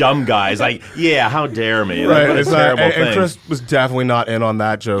hot dumb guy. It's like, yeah, how dare me? Right, what a terrible thing. And Chris was definitely not in on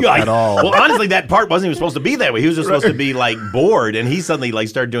that joke at all. Well, honestly, that part wasn't even supposed to be that way. He was just supposed to be like bored, and he suddenly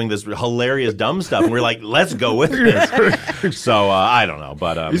started doing this hilarious dumb stuff, and we're like, let's go with this. So I don't know,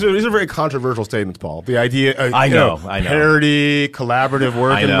 but these are very controversial statements, Paul. The idea, I know, parody, collaborative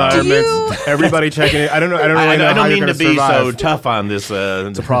work environments, everybody checking it. I don't mean to be so tough on this.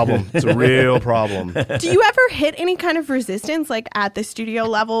 It's a problem. It's a real problem. Do you ever hit any kind of resistance, like at the studio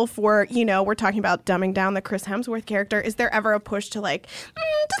level, for we're talking about dumbing down the Chris Hemsworth character? Is there ever a push to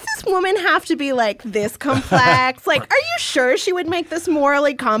does this woman have to be like this complex? Are you sure she would make this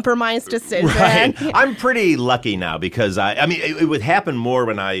morally compromised decision? Right. I'm pretty lucky now because it would happen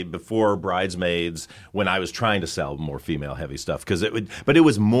more before Bridesmaids when I was trying to sell more female heavy stuff but it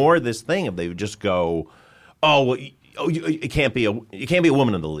was more this thing of they would just go, oh, well, you can't be a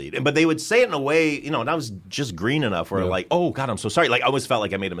woman in the lead. But they would say it in a way, and I was just green enough where like, oh God, I'm so sorry. I always felt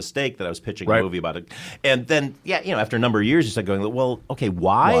like I made a mistake that I was pitching a movie about it. And then, after a number of years, you start going, well, okay,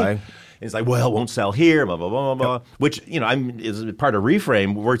 why? And it's like, well, it won't sell here, blah, blah, blah, blah, blah. Which, is part of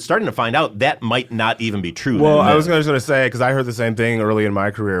Reframe. We're starting to find out that might not even be true. Well, I was going to say, because I heard the same thing early in my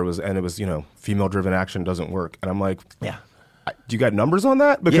career, it was female-driven action doesn't work. And I'm like, yeah. Do you got numbers on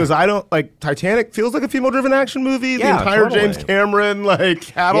that? Because I don't like Titanic feels like a female-driven action movie. The entire totally. James Cameron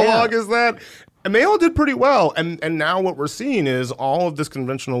catalog is that. And they all did pretty well. And now what we're seeing is all of this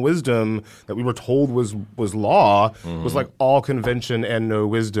conventional wisdom that we were told was law was like all convention and no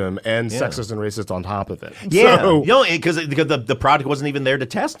wisdom and sexist and racist on top of it. Yeah. So, Because the product wasn't even there to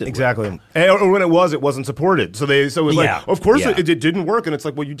test it. Exactly. Or when it wasn't supported. So it was like, of course it didn't work. And it's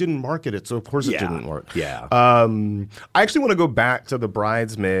like, well, you didn't market it, so of course it didn't work. Yeah. I actually want to go back to the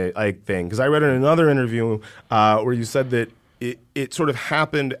bridesmaid thing, because I read in another interview where you said that it sort of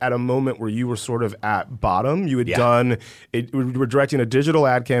happened at a moment where you were sort of at bottom. You had done it. You were directing a digital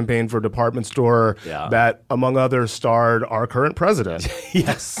ad campaign for a department store that, among others, starred our current president.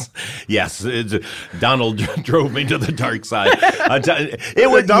 Yes. Donald drove me to the dark side. It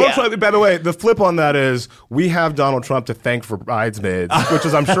was Donald Trump. By the way, the flip on that is we have Donald Trump to thank for Bridesmaids, which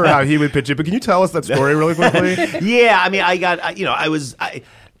is, I'm sure, how he would pitch it. But can you tell us that story really quickly? Yeah, I mean,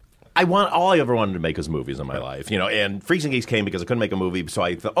 I want all I ever wanted to make was movies in my life, and Freaks and Geeks came because I couldn't make a movie, so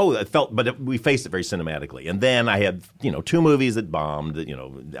I thought, we faced it very cinematically. And then I had, 2 movies that bombed,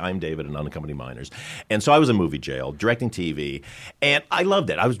 I'm David and Unaccompanied Minors. And so I was in movie jail, directing TV, and I loved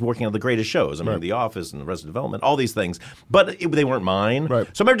it. I was working on the greatest shows. I mean, The Office and Arrested Development, all these things, but they weren't mine. Right.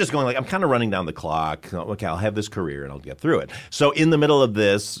 So I remember just going I'm kind of running down the clock. Okay, I'll have this career and I'll get through it. So in the middle of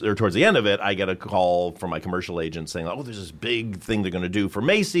this, or towards the end of it, I get a call from my commercial agent saying, there's this big thing they're going to do for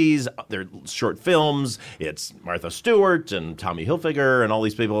Macy's. They're short films. It's Martha Stewart and Tommy Hilfiger and all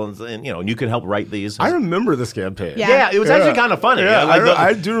these people, and you can help write these. I remember this campaign. Yeah, it was actually kind of funny. Yeah,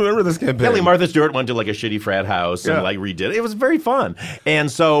 I do remember this campaign. Apparently Martha Stewart went to a shitty frat house and redid it. It was very fun. And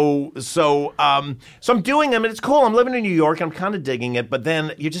so I'm doing them, and it's cool. I'm living in New York, and I'm kind of digging it, but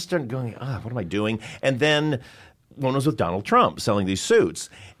then you just start going, what am I doing? And then one was with Donald Trump selling these suits.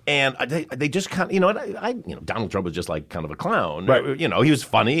 And they just kind of, Donald Trump was just kind of a clown. Right. He was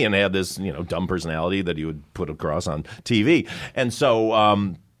funny and had this, dumb personality that he would put across on TV. And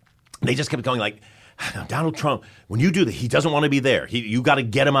so they just kept going Donald Trump, when you do that, he doesn't want to be there. You got to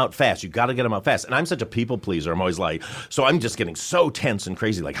get him out fast. You got to get him out fast. And I'm such a people pleaser. I'm always so I'm just getting so tense and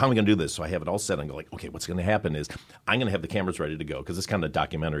crazy. How am I going to do this? So I have it all set and go okay, what's going to happen is I'm going to have the cameras ready to go, because it's kind of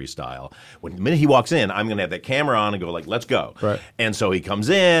documentary style. When the minute he walks in, I'm going to have that camera on and go let's go. Right. And so he comes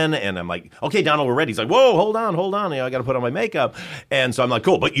in and I'm okay, Donald, we're ready. He's whoa, hold on. I got to put on my makeup. And so I'm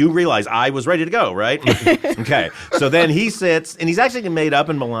cool, but you realize I was ready to go, right? Okay. So then he sits, and he's actually made up,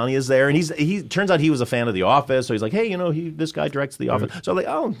 and Melania's there, and he turns out he was a fan of The Office, so he's hey, this guy directs The Office. So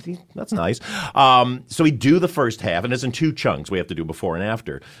I'm that's nice. So we do the first half, and it's in 2 chunks we have to do before and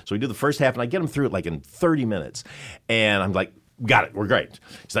after. So we do the first half, and I get him through it in 30 minutes. And I'm got it, we're great.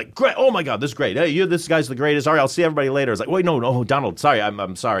 He's great, oh my God, this is great. Hey, this guy's the greatest. All right, I'll see everybody later. I was wait, no, Donald, sorry,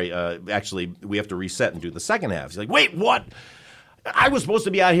 I'm sorry. Actually, we have to reset and do the second half. He's wait, what? I was supposed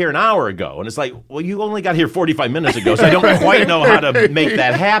to be out here an hour ago. And it's well, you only got here 45 minutes ago, so I don't quite know how to make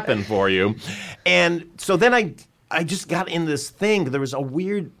that happen for you. And so then I just got in this thing. There was a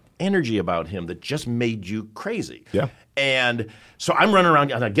weird energy about him that just made you crazy. Yeah. And so I'm running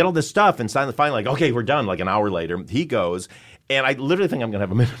around, and I get all this stuff, and finally, okay, we're done. An hour later, he goes, and I literally think I'm going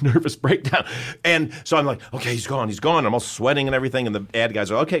to have a nervous breakdown. And so I'm okay, he's gone. I'm all sweating and everything, and the ad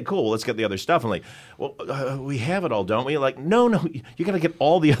guys are, okay, cool, let's get the other stuff. I'm well, we have it all, don't we? No, you got to get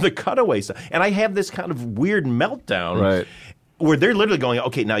all the other cutaways. And I have this kind of weird meltdown. Right. Where they're literally going,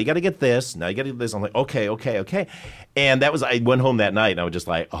 okay, now you got to get this, now you got to get this. I'm okay. And that was, I went home that night, and I was just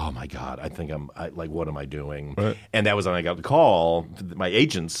oh my God, I think what am I doing? Right. And that was when I got the call, my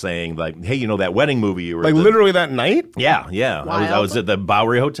agent saying, hey, that wedding movie you were literally that night? Yeah. I was at the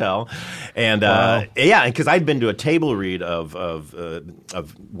Bowery Hotel, and because I'd been to a table read of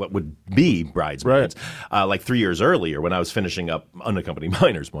what would be Bridesmaids, 3 years earlier when I was finishing up Unaccompanied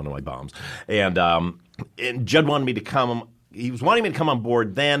Minors, one of my bombs, and Judd wanted me to come. He was wanting me to come on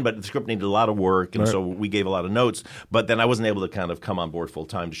board then, but the script needed a lot of work, and so we gave a lot of notes. But then I wasn't able to kind of come on board full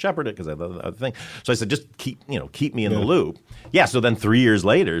time to shepherd it because I had the other thing. So I said, just keep me in the loop. Yeah. So then 3 years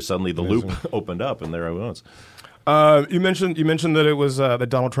later, suddenly the loop opened up, and there I was. You mentioned that it was that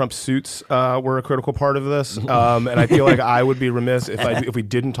Donald Trump's suits were a critical part of this, and I feel I would be remiss if we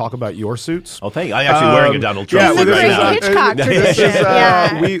didn't talk about your suits. Oh, thank you. I'm actually wearing a Donald Trump suit right now. Hitchcock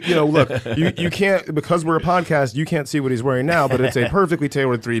tradition. Look, you can't, because we're a podcast, you can't see what he's wearing now, but it's a perfectly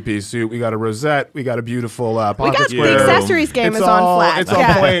tailored 3-piece suit. We got a rosette, we got a beautiful pocket square. The accessories game is on flat. It's on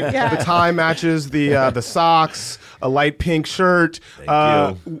point. Yeah. The tie matches the socks. A light pink shirt.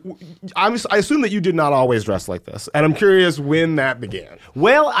 Thank you. I assume that you did not always dress like this. this. And I'm curious when that began.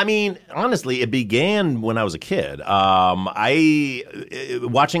 Well, I mean, honestly, it began when I was a kid.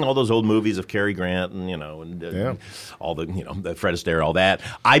 Watching all those old movies of Cary Grant and all the the Fred Astaire, all that.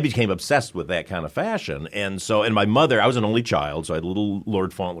 I became obsessed with that kind of fashion, and my mother. I was an only child, so I had a little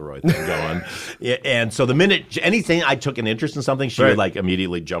Lord Fauntleroy thing going. And so the minute anything I took an interest in something, she would like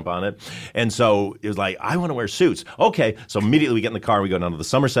immediately jump on it. And so it was like, I want to wear suits. Okay, so immediately we get in the car and we go down to the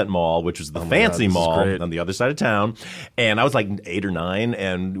Somerset Mall, which was the fancy mall on the other side of town. And I was like 8 or 9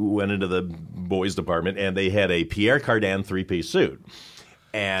 and went into the boys department and they had a Pierre Cardin 3-piece suit.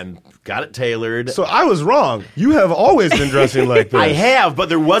 And got it tailored. So I was wrong. You have always been dressing like this. I have, but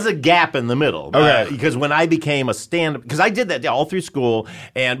there was a gap in the middle. Okay. Because when I became a stand-up, because I did that all through school,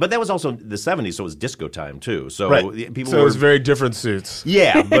 but that was also the 70s, so it was disco time too. So it was very different suits.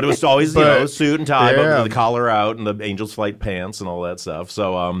 Yeah, but it was always suit and tie, but with the collar out and the Angel's Flight pants and all that stuff.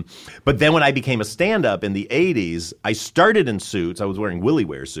 So, but then when I became a stand-up in the 80s, I started in suits. I was wearing Willie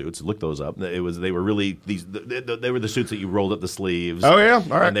wear suits. Look those up. They were really they were the suits that you rolled up the sleeves. Oh yeah.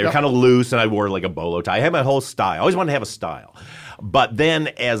 All right. And they were kind of loose, and I wore like a bolo tie. I had my whole style. I always wanted to have a style. But then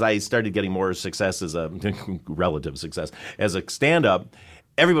as I started getting more success as a relative success as a stand-up,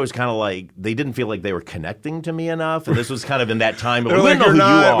 everybody was kind of like, they didn't feel like they were connecting to me enough. And this was kind of in that time. But we don't know who you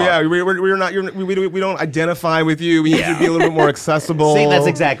are. Yeah, we're not. We don't identify with you. We need to be a little bit more accessible. See, that's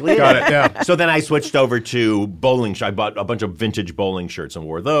exactly Got it. Yeah. So then I switched over to bowling. I bought a bunch of vintage bowling shirts and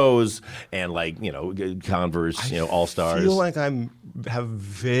wore those, and Converse, All Stars. I feel like I have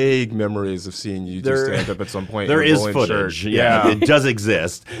vague memories of seeing you do stand up at some point. There is footage. Shirt. Yeah, it does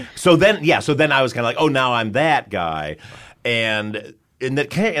exist. So then I was kind of like, oh, now I'm that guy, and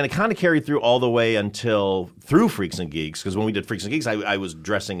it kind of carried through all the way through Freaks and Geeks, because when we did Freaks and Geeks, I was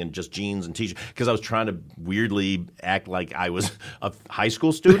dressing in just jeans and t-shirts because I was trying to weirdly act like I was a high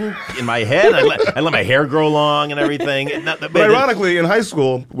school student in my head. I let my hair grow long and everything. But ironically, in high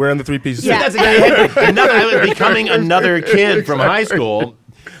school, wearing the 3-piece suit. Yeah. I was becoming another kid from high school.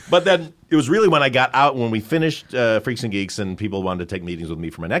 But then it was really when I got out, when we finished Freaks and Geeks and people wanted to take meetings with me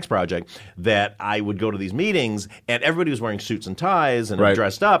for my next project, that I would go to these meetings and everybody was wearing suits and ties and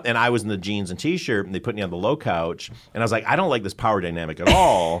dressed up, and I was in the jeans and T-shirt, and they put me on the low couch, and I was like, I don't like this power dynamic at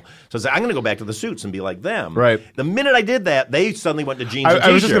all. So I was like, I'm going to go back to the suits and be like them. Right. The minute I did that, they suddenly went to jeans and T-shirts.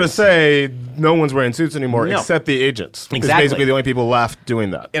 I was just going to say, no one's wearing suits anymore except the agents. Exactly. It's basically the only people left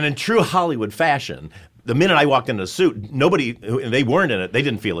doing that. And in true Hollywood fashion, the minute I walked into a suit, they weren't in it. They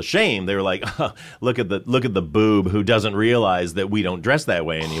didn't feel ashamed. They were like, look at the boob who doesn't realize that we don't dress that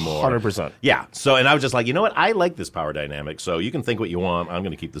way anymore. 100%. Yeah. So, and I was just like, you know what? I like this power dynamic. So you can think what you want. I'm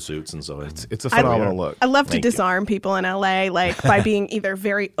going to keep the suits. And so it's a phenomenal look. I love to disarm people in LA, like by being either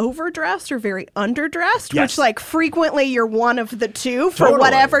very overdressed or very underdressed, which like frequently you're one of the two for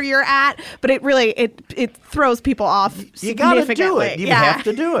whatever you're at. But it really it throws people off significantly. You got to do it. You have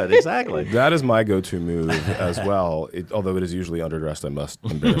to do it. Exactly. That is my go-to move as well. Although it is usually underdressed, I must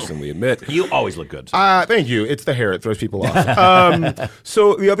embarrassingly admit. You always look good. Thank you. It's the hair; it throws people off.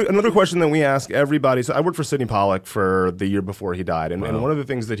 So another question that we ask everybody. So I worked for Sidney Pollack for the year before he died, and one of the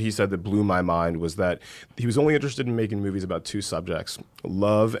things that he said that blew my mind was that he was only interested in making movies about 2 subjects: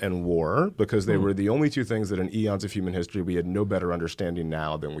 love and war, because they were the only 2 things that in eons of human history we had no better understanding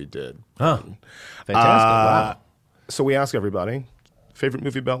now than we did. Fantastic! Wow. So we ask everybody: favorite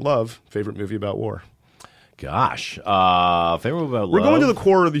movie about love, favorite movie about war. Gosh, favorite movie about love. We're going to the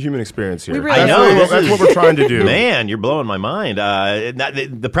core of the human experience here. I know. That's what we're trying to do. Man, you're blowing my mind.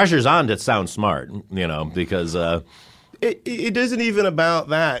 The pressure's on to sound smart, because it isn't even about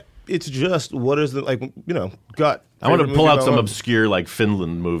that. It's just what is the gut. I want to pull out some obscure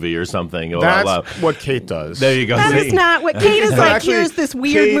Finland movie or something. That's what Kate does. There you go. That is not what Kate is like. Here's this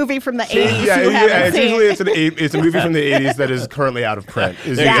weird movie from the 80s you haven't seen. Usually it's a movie from the 80s that is currently out of print.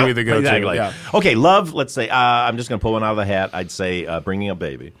 Is usually the go-to. Exactly. Yeah. Okay, love. Let's say I'm just going to pull one out of the hat. I'd say Bringing Up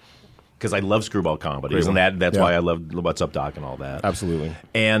Baby. Because I love screwball comedies, and that's why I love What's Up, Doc, and all that. Absolutely.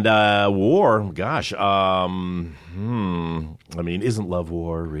 And war, gosh, I mean, isn't love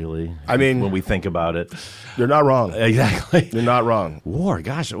war, really? I mean, when we think about it. You're not wrong. Exactly. You're not wrong. War,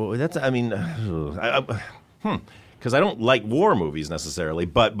 gosh, that's, because I don't like war movies necessarily,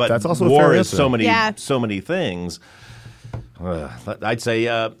 but that's also war a fair is answer. so many things. I'd say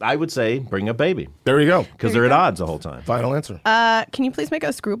I would say Bring Up Baby. There you go. Because they're at odds the whole time. Final answer. Can you please make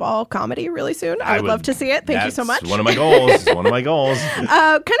a screwball comedy really soon? I would love to see it. Thank you so much. One of my goals. One of my goals. Kind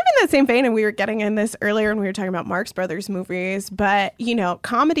of in that same vein, and we were getting in this earlier when we were talking about Marx Brothers movies, but, you know,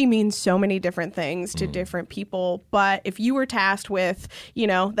 comedy means so many different things to different people. But if you were tasked with, you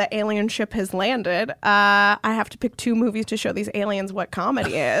know, the alien ship has landed, I have to pick 2 movies to show these aliens what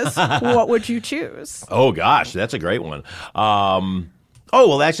comedy is. What would you choose? Oh, gosh, that's a great one. Oh,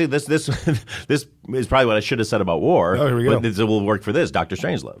 well, actually, this this is probably what I should have said about war. Oh, here we go. But it will work for this, Dr.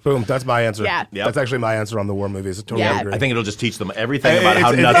 Strangelove. Boom, that's my answer. Yeah. Yep. That's actually my answer on the war movies. I totally agree. I think it'll just teach them everything about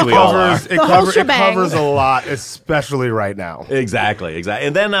how nuts we all are. It covers a lot, especially right now. Exactly.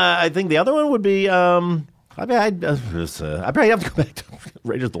 And then I think the other one would be... I probably have to go back to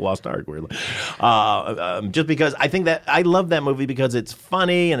Raiders of the Lost Ark, weirdly. Just because I think that I love that movie because it's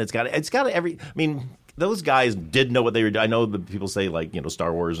funny and it's got every... I mean... Those guys did know what they were doing. I know that people say, like, you know,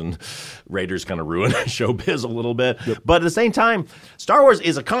 Star Wars and Raiders kind of ruined showbiz a little bit. Yep. But at the same time, Star Wars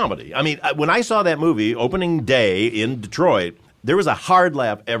is a comedy. I mean, when I saw that movie, opening day in Detroit, there was a hard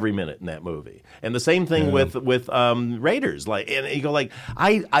laugh every minute in that movie. And the same thing with Raiders. Like, and you go, like,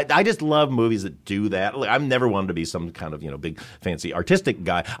 I just love movies that do that. Like, I've never wanted to be some kind of, you know, big fancy artistic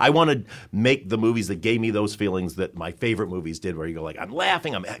guy. I want to make the movies that gave me those feelings that my favorite movies did, where you go, like, I'm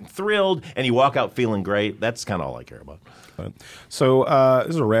laughing, I'm thrilled, and you walk out feeling great. That's kind of all I care about. So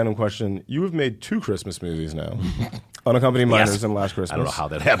this is a random question. You have made 2 Christmas movies now. Unaccompanied Minors and Last Christmas. I don't know how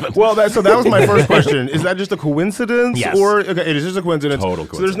that happened. Well, so that was my first question. Is that just a coincidence? Yes. Or okay, it is just a coincidence. Total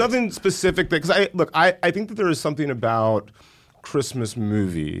coincidence. So there's nothing specific that, because I think that there is something about Christmas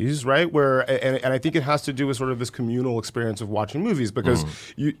movies, right? Where and I think it has to do with sort of this communal experience of watching movies, because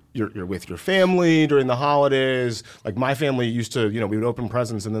you're with your family during the holidays. Like, my family used to, you know, we would open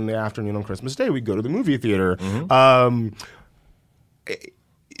presents, and then the afternoon on Christmas Day we'd go to the movie theater.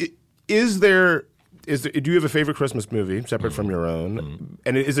 Do you have a favorite Christmas movie separate from your own?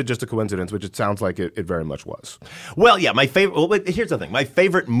 And is it just a coincidence, which it sounds like it very much was? Well, yeah, my favorite. Well, here's the thing: my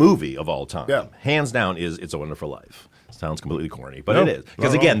favorite movie of all time, hands down, is "It's a Wonderful Life." Sounds completely corny, but it is,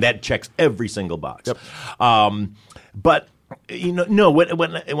 because again, that checks every single box. Yep. But you know, no,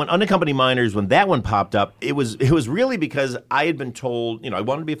 when Unaccompanied Minors, when that one popped up, it was really because I had been told, you know, I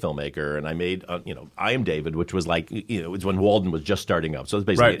wanted to be a filmmaker, and I made, you know, I Am David, which was like, you know, it was when Walden was just starting up, so it was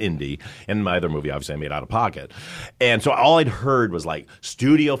basically an indie. And my other movie, obviously, I made out of pocket, and so all I'd heard was like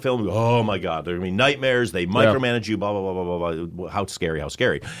studio film. Oh my God, there are gonna be nightmares. They micromanage you. Blah blah blah blah blah blah. How scary! How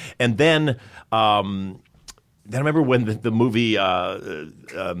scary! And then I remember when the movie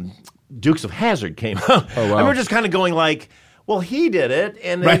Dukes of Hazzard came out. Oh, wow. I remember just kind of going like, well, he did it,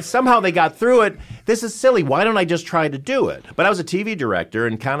 and then somehow they got through it. This is silly. Why don't I just try to do it? But I was a TV director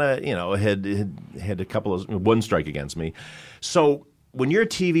and kind of, you know, had a couple of one strike against me. So when you're a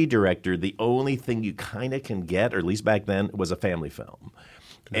TV director, the only thing you kind of can get, or at least back then, was a family film.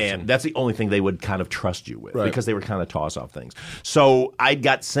 And that's the only thing they would kind of trust you with, because they were kind of toss-off things. So I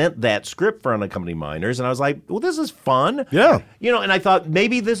got sent that script for Unaccompanied Minors, and I was like, well, this is fun. Yeah. You know, and I thought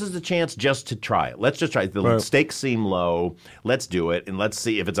maybe this is the chance just to try it. Let's just try it. The stakes seem low. Let's do it, and let's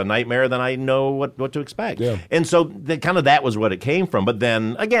see. If it's a nightmare, then I know what to expect. Yeah. And so that was what it came from. But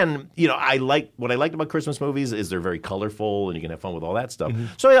then, again, you know, what I liked about Christmas movies is they're very colorful, and you can have fun with all that stuff.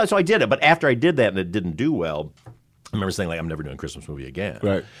 So I did it. But after I did that and it didn't do well, I remember saying, like, I'm never doing a Christmas movie again.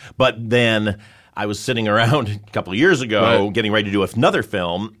 Right. But then I was sitting around a couple of years ago getting ready to do another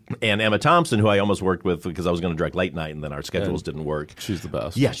film, and Emma Thompson, who I almost worked with because I was going to direct Late Night, and then our schedules didn't work. She's the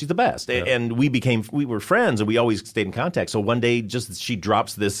best. Yeah, she's the best. Yeah. And we were friends, and we always stayed in contact. So one day, just she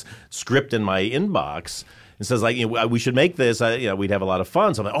drops this script in my inbox and says, like, you know, we should make this. You know, we'd have a lot of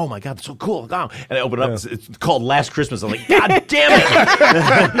fun. So I'm like, oh my God, that's so cool. Oh. And I open it up. It's called Last Christmas. I'm like, God damn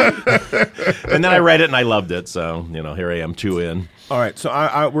it. And then I read it and I loved it. So, you know, here I am, 2 in. All right. So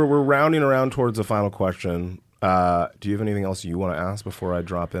we're rounding around towards the final question. Do you have anything else you want to ask before I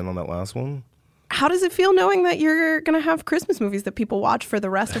drop in on that last one? How does it feel knowing that you're going to have Christmas movies that people watch for the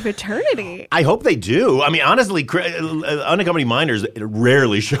rest of eternity? I hope they do. I mean, honestly, Unaccompanied Minors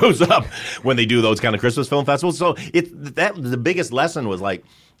rarely shows up when they do those kind of Christmas film festivals. So the biggest lesson was like,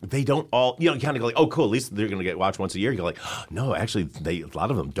 they don't all, you know, you kind of go like, oh, cool, at least they're going to get watched once a year. You go like, oh, no, actually, a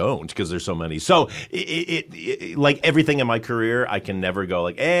lot of them don't, because there's so many. So it like everything in my career, I can never go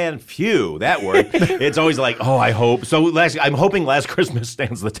like, and phew, that worked. It's always like, oh, I hope. So I'm hoping Last Christmas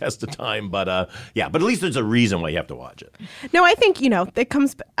stands the test of time. But yeah, but at least there's a reason why you have to watch it. No, I think, you know,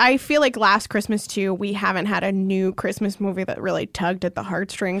 I feel like Last Christmas too, we haven't had a new Christmas movie that really tugged at the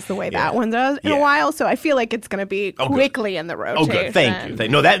heartstrings the way that one does in a while. So I feel like it's going to be quickly in the rotation. Oh, good. Thank you.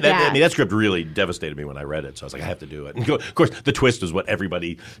 No, That script really devastated me when I read it. So I was like, I have to do it. And of course, the twist is what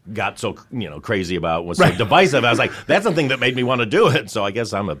everybody got so crazy about, was so divisive. I was like, that's the thing that made me want to do it. So I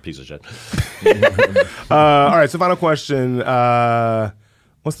guess I'm a piece of shit. All right. So final question.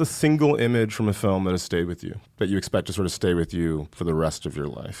 What's the single image from a film that has stayed with you, that you expect to sort of stay with you for the rest of your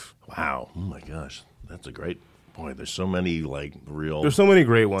life? Wow. Oh my gosh. That's a great... Boy, there's so many real... There's so many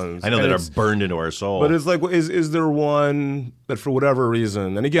great ones. I know that are burned into our soul. But it's like, is there one that for whatever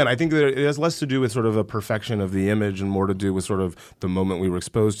reason... And again, I think that it has less to do with sort of a perfection of the image and more to do with sort of the moment we were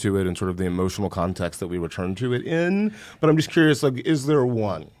exposed to it and sort of the emotional context that we returned to it in. But I'm just curious, is there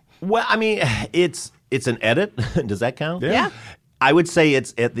one? Well, I mean, it's an edit. Does that count? Yeah. I would say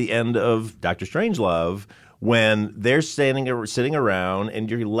it's at the end of Dr. Strangelove, when they're sitting around and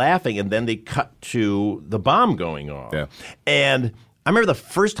you're laughing, and then they cut to the bomb going off. Yeah. And I remember the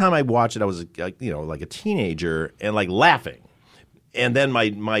first time I watched it, I was like a teenager and laughing. And then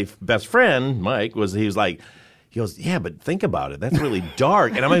my best friend, Mike, he goes, yeah, but think about it. That's really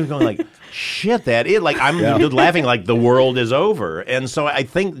dark. And I'm going shit, that is I'm laughing like the world is over. And so I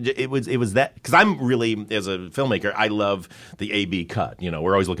think it was that, because I'm really, as a filmmaker, I love the A-B cut.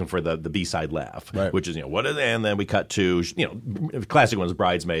 We're always looking for the B-side laugh, right. Which is, what is, and then we cut to, classic ones,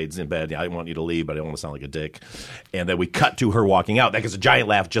 bridesmaids in bed. I want you to leave, but I don't want to sound like a dick. And then we cut to her walking out. That gets a giant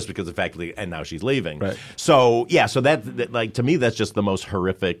laugh just because of the fact that, and now she's leaving. Right. So, yeah, so that to me, that's just the most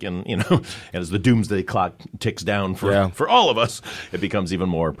horrific. And, and as the doomsday clock ticks down for all of us, it becomes even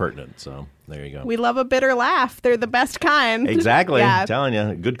more pertinent. So there you go. We love a bitter laugh. They're the best kind. Exactly. I'm telling you,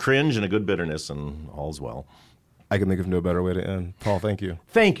 a good cringe and a good bitterness, and all's well. I can think of no better way to end. Paul, thank you.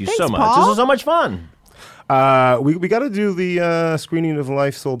 Thank you so much. Paul. This was so much fun. We got to do the screening of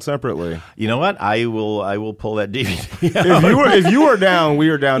Life Sold Separately. You know what? I will pull that DVD out. If you are down, we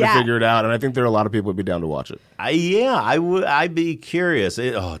are down to figure it out, and I think there are a lot of people who'd be down to watch it. I would. I'd be curious.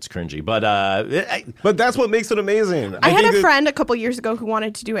 It's cringy, but that's what makes it amazing. I had a friend a couple years ago who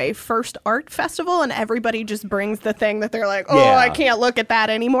wanted to do a first art festival, and everybody just brings the thing that they're like, I can't look at that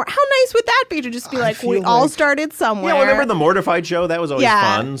anymore. How nice would that be to just be we all started somewhere? Yeah, remember the Mortified show? That was always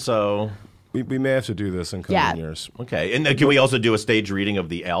fun. So. We may have to do this in coming years. Okay. And can we also do a stage reading of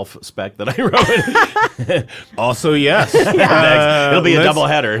the Alf spec that I wrote? Also, yes. It'll be a double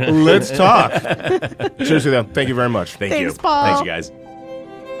header. Let's talk. Seriously, though, thank you very much. Thanks, you. Paul. Thanks, you guys.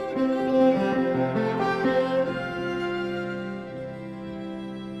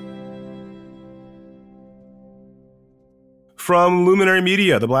 From Luminary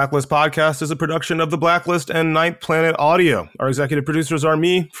Media, the Blacklist podcast is a production of The Blacklist and Ninth Planet Audio. Our executive producers are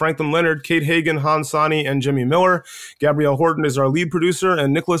me, Franklin Leonard, Kate Hagan, Hans Sani, and Jimmy Miller. Gabrielle Horton is our lead producer,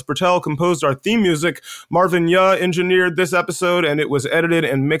 and Nicholas Bertel composed our theme music. Marvin Yuh engineered this episode, and it was edited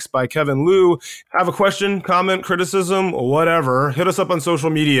and mixed by Kevin Liu. Have a question, comment, criticism, whatever, hit us up on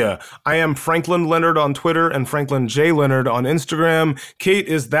social media. I am Franklin Leonard on Twitter and Franklin J. Leonard on Instagram. Kate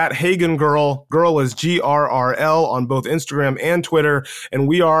is That Hagan Girl. Girl is GRRL on both Instagram and Twitter, and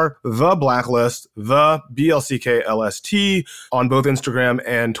we are The Blacklist, the BLCKLST on both Instagram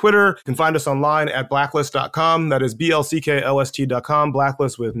and Twitter. You can find us online at blacklist.com. That is BLCKLST.com,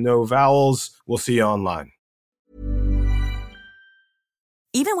 Blacklist with no vowels. We'll see you online.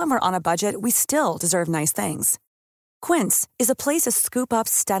 Even when we're on a budget, we still deserve nice things. Quince is a place to scoop up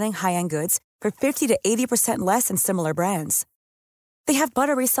stunning high-end goods for 50 to 80% less than similar brands. They have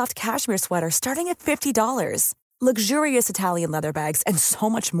buttery soft cashmere sweaters starting at $50, luxurious Italian leather bags, and so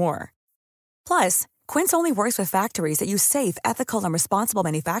much more. Plus, Quince only works with factories that use safe, ethical, and responsible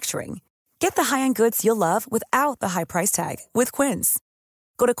manufacturing. Get the high-end goods you'll love without the high price tag with Quince.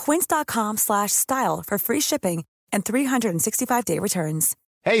 Go to quince.com/style for free shipping and 365-day returns.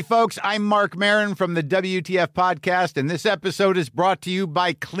 Hey, folks, I'm Mark Maron from the WTF Podcast, and this episode is brought to you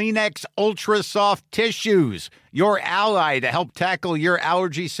by Kleenex Ultra Soft Tissues, your ally to help tackle your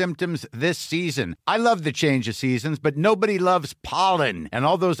allergy symptoms this season. I love the change of seasons, but nobody loves pollen and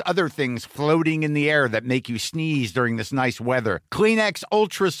all those other things floating in the air that make you sneeze during this nice weather. Kleenex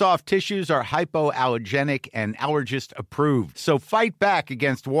Ultra Soft Tissues are hypoallergenic and allergist approved, so fight back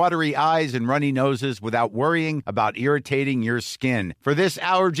against watery eyes and runny noses without worrying about irritating your skin. For this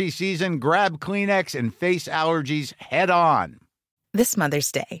allergy season, grab Kleenex and face allergies head on. This Mother's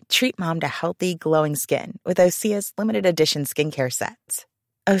Day, treat mom to healthy, glowing skin with Osea's limited edition skincare sets.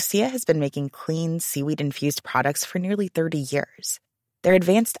 Osea has been making clean, seaweed-infused products for nearly 30 years. Their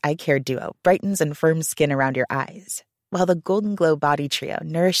advanced eye care duo brightens and firms skin around your eyes, while the Golden Glow Body Trio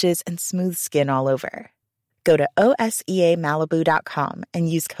nourishes and smooths skin all over. Go to OSEAMalibu.com and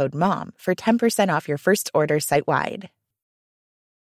use code MOM for 10% off your first order site-wide.